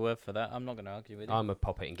take your word for that. I'm not going to argue with you. I'm a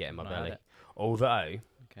pop it and get in my Not had belly. it. Although,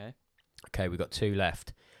 Okay. we've got 2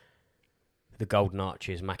 left. The Golden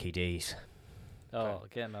Arches, Mackie D's, Oh,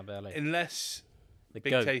 get in my belly. Unless The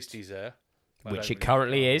Big goat. Tasty's there. I which don't it really-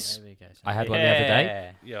 currently is. There we go. I had one the other day.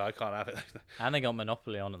 Yeah. Yeah, I can't have it. And they got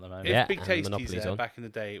Monopoly on at the moment. If Yeah, Big and Tasty's Monopoly's there, on. back in the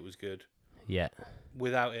day, it was good. Yeah.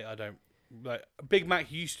 Without it, I don't. Like Big Mac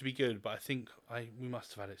used to be good, but I think we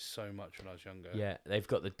must have had it so much when I was younger. Yeah, they've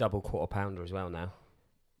got the double quarter pounder as well now,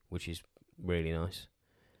 which is really nice.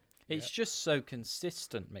 It's just so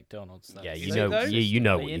consistent, McDonald's. Though. Yeah, Is you it know, though? you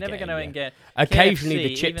know But what you're never getting, going to yeah. get. Occasionally KFC,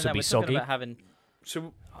 the chips even will though be we're talking soggy. about having,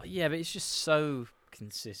 So yeah, but it's just so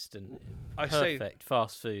consistent. I say, Perfect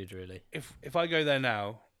fast food, really. if I go there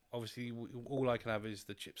now, obviously all I can have is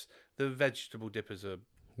the chips. The vegetable dippers are.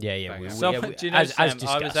 Yeah, yeah. Bang out. Someone, do you know, as Sam, I was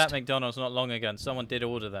discussed. at McDonald's not long ago, and someone did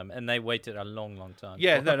order them, and they waited a long, long time.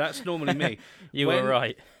 Yeah, no, that's normally me. You when- were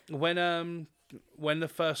right. When the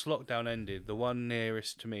first lockdown ended, the one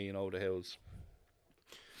nearest to me in Alder Hills,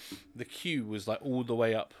 the queue was like all the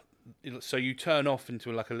way up. So you turn off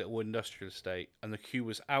into like a little industrial estate, and the queue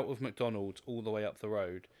was out of McDonald's all the way up the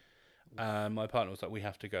road. And my partner was like, "We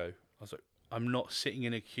have to go." I was like, "I'm not sitting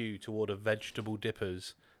in a queue to order vegetable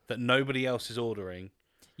dippers that nobody else is ordering."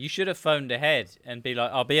 You should have phoned ahead and be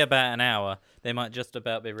like, "I'll be about an hour. They might just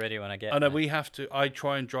about be ready when I get." I know there." we have to. I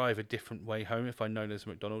try and drive a different way home if I know there's a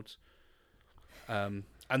McDonald's. And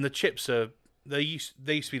the chips are they used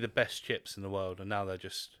to be the best chips in the world, and now they're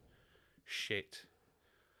just shit.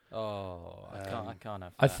 Oh, I can't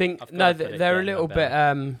have. I that. think I've no, gotta put it they're a down little my bit.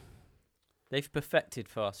 belly. They've perfected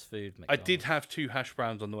fast food. I McDonald's. did have 2 hash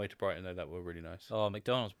browns on the way to Brighton though that were really nice. Oh,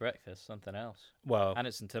 McDonald's breakfast, something else. Well, And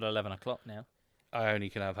it's until 11 o'clock now. I only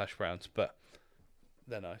can have hash browns, but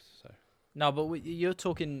they're nice. So No, but you're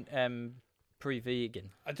talking pre-vegan.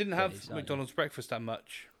 I didn't Please, have aren't you? McDonald's breakfast that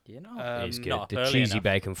much. You know, It's good. not The early cheesy enough.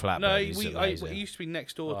 bacon flatbread No, is it amazing. used to be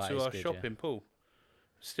next door Oh, that to is our good, shop yeah. in Poole.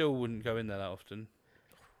 Still wouldn't go in there that often.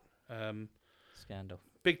 Scandal.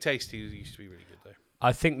 Big Tasty used to be really good though.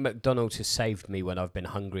 I think McDonald's has saved me when I've been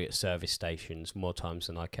hungry at service stations more times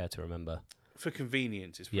than I care to remember. For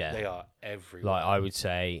convenience, Yeah. they are everywhere. Like I would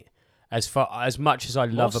say, as much as I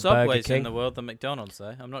love More a Burger Subways in King, the world than McDonald's,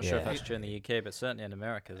 though. I'm not sure if Yeah. that's true in the UK, but certainly in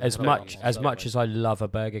America. as much as I love a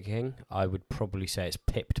Burger King, I would probably say it's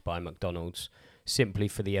pipped by McDonald's simply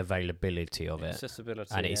for the availability of it,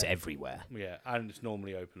 accessibility, and it's yeah. everywhere. Yeah, and it's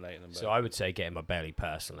normally open late in the So I would say get in my belly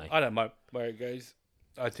personally. I don't mind where it goes.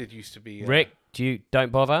 I did used to be Rick,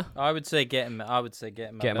 don't bother? I would say get him. I would say get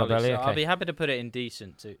him. Get in my belly, So okay. I'll be happy to put it in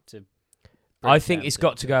decent to I think break it's down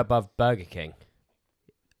got to go above Burger King.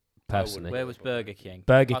 personally. Where was Burger King?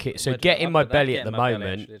 Burger King. So get in my belly at the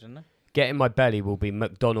moment. Actually, didn't I? Get in my belly will be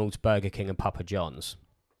McDonald's, Burger King, and Papa John's.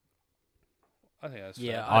 I think that's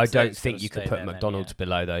Yeah, fair. I I'd say don't it's think gotta you could stay put there then, McDonald's yeah.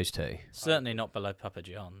 below those two. Certainly not below Papa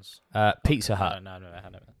John's. Pizza Hut. No.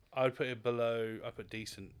 I would put it below. I put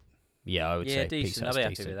decent. Yeah, I would say decent. Pizza I'll Hut's be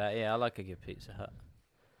happy decent. with that. Yeah, I like a good Pizza Hut.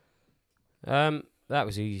 That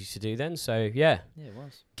was easy to do then. So yeah, Yeah, it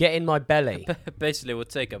was. get in my belly. Basically, we'll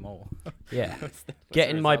take them all. Yeah, get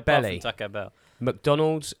in my Apart from belly. Taco Bell.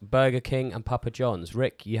 McDonald's, Burger King, and Papa John's.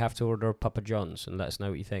 Rick, you have to order a Papa John's and let us know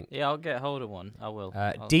what you think. Yeah, I'll get hold of one. I will.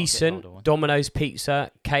 I'll get hold of Decent, one. Domino's Pizza,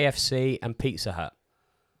 KFC, and Pizza Hut.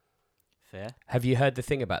 Fair. Have you heard the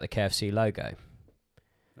thing about the KFC logo?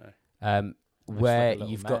 No. Where like a little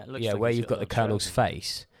you've man. got It looks like where he's you've got got the a little Colonel's trophy.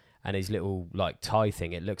 face and his little like tie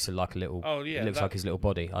thing. It looks like a little. Oh yeah. it looks like his little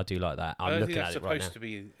body. I do like that. I I'm don't looking think at that's it right now. supposed to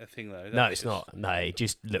be a thing though. No, it's not. No, it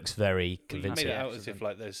just looks very You made convincing. it out as if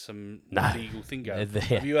like there's some No. illegal thing going. The-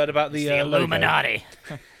 Have you heard about the, logo? Illuminati.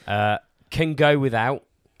 Can go without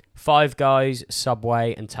Five Guys,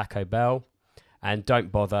 Subway, and Taco Bell, and don't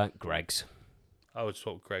bother Greg's. I would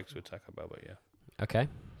swap Greg's with Taco Bell, but yeah. Okay,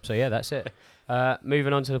 so yeah, that's it.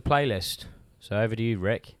 Moving on to the playlist. So over to you,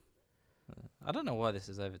 Rick. I don't know why this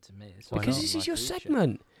is over to me. It's Because not this my is your feature.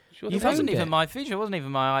 segment. It You've wasn't owned even it. my feature. It wasn't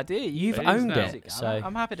even my idea. You've It is owned now. it. So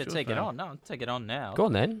I'm happy to Sure take it now. on. No, I'll take it on now. go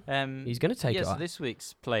on then. He's going to take yeah, it so on. this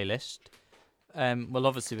week's playlist. Well,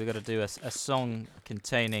 obviously we've got to do a song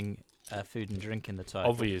containing food and drink in the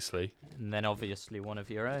title, Obviously. and then obviously one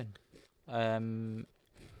of your own.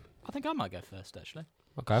 I think I might go first actually,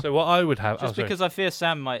 Okay. So what I would have... just because I fear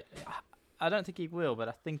Sam might. I don't think he will, but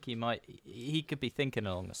I think he might. He could be thinking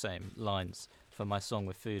along the same lines for my song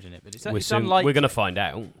with food in it. But it's unlikely. we're going to find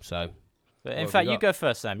out. So But what in have fact, we you got? go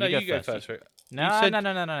first, Sam. No, you you go first, Rick. No, said-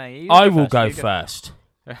 no. You I go will first, go you first.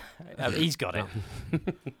 He's got it.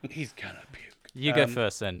 He's gonna puke. You go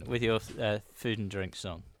first then with your food and drink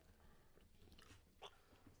song.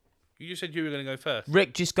 You just said you were going to go first.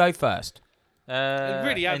 Rick, just go first. It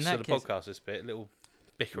really in adds to that the case- podcast, this bit. A little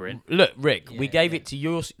bickering. Look, Rick, we Yeah, gave yeah. it to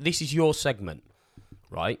your. This is your segment,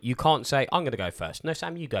 right? You can't say I'm going to go first. No,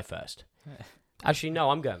 Sam, you go first. Actually, no,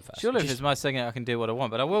 I'm going first. Surely if Just- it's my segment, I can do what I want,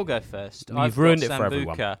 but I will go first. You've I've ruined got it for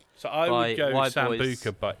everyone. Sambuca So I by would go White Boys.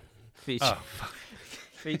 Sambuca, but... feature- Oh, fuck.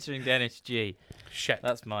 featuring Dennis G. Shit.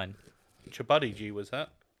 That's mine. Chabuddy G was that?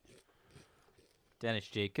 Dennis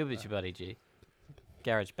G. Could be your buddy G.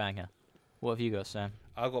 Garage banger. What have you got, Sam?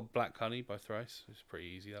 I got Black Honey by Thrice. It's pretty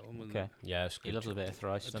easy, that one, wasn't Okay. Yeah, it's He good. loves a bit of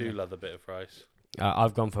thrice. it? I doesn't do he? love a bit of Thrice.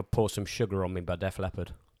 I've gone for Pour Some Sugar on Me by Def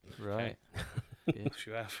Leppard. Right. Yes,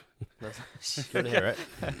 you have. You want to hear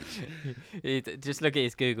it? Just look at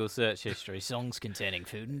his Google search history. Songs containing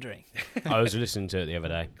food and drink. I was listening to it the other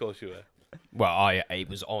day. Of course you were. Well, it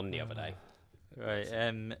was on the other day.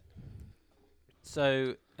 Right.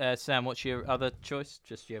 So, Sam, what's your other choice?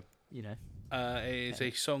 Just your, It is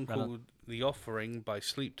a song Run on. called The Offering by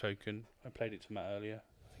Sleep Token. I played it to Matt earlier.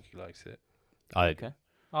 I think he likes it. I Okay.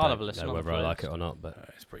 I'll have a don't listen know on the whether I like playlist. it or not, but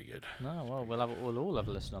It's pretty good. No, well, we'll all have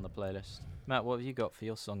a listen on the playlist. Matt, what have you got for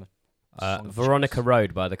your song? Song of Veronica choice?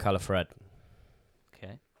 Road by The Colour Thread.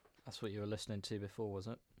 Okay, that's what you were listening to before, was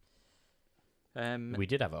it? We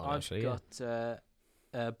did have it on I've actually. Yeah.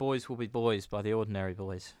 got "Boys Will Be Boys" by the Ordinary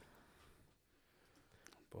Boys.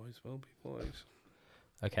 Boys will be boys.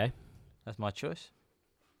 Okay. That's my choice.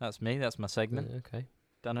 That's me. That's my segment. Okay.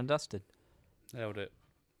 Done and dusted. Nailed it.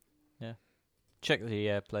 Check the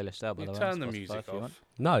playlist out by You the way. turn on the Spotify music if you want. off.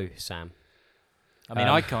 No, Sam. I mean,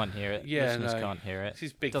 Um, I can't hear it. yeah, Listeners no. can't hear it. It's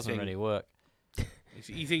his big It doesn't thing. really work.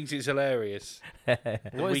 He thinks it's hilarious.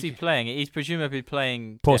 What is he playing? He's presumably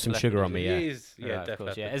playing. Pour Def some Leppard, sugar on is me, he? yeah. He is, yeah, Right, of Def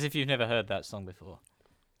course, yeah. Leppard. As if you've never heard that song before.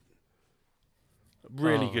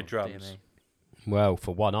 Really Oh, good dear drums. me. Well,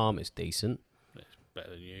 for one arm, it's decent.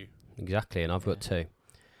 Better than you. Exactly, and I've got two.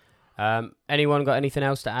 Anyone got anything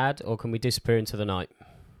else to add, or can we disappear into the night?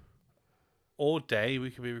 All day, we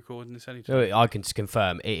could be recording this anytime. Oh, I can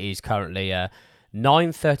confirm it is currently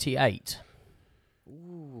 9:38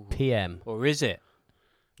 p.m. Or is it?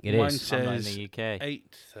 It Mine is, I'm not in says the UK.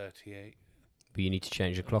 8:38. but you need to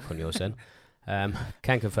change the clock on yours then.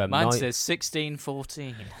 Can confirm. Mine nine- says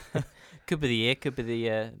 16:14. Could be the year, could be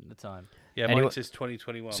the time. Yeah, Anyone- mine says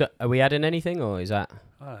 2021. So, are we adding anything, or is that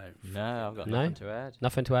I don't No, I've got No? nothing to add.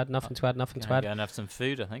 nothing to add? Nothing to add. Nothing to Gonna add. go and have some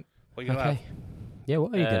food, I think. What are you going to Okay. Yeah,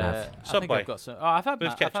 what are you gonna have? I think Subway. I've got some. Oh, I've had With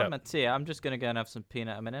my, I've had ketchup. my tea. I'm just gonna go and have some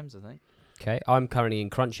peanut M&Ms. I think. Okay, I'm currently in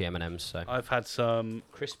crunchy M&Ms, so I've had some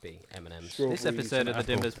crispy M&Ms. Strawberries This episode of and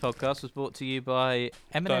the apple. Dimbers podcast was brought to you by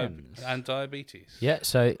M&Ms and diabetes. Yeah,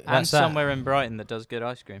 so and that's that. somewhere in Brighton that does good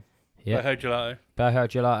ice cream. Yeah. Boho Gelato. Boho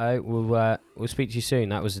Gelato. We'll speak to you soon.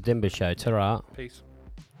 That was the Dimber Show. Ta-ra. Peace.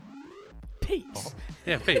 Peace.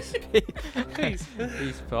 Yeah, peace. Peace.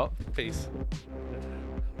 Peace, Pop. Peace.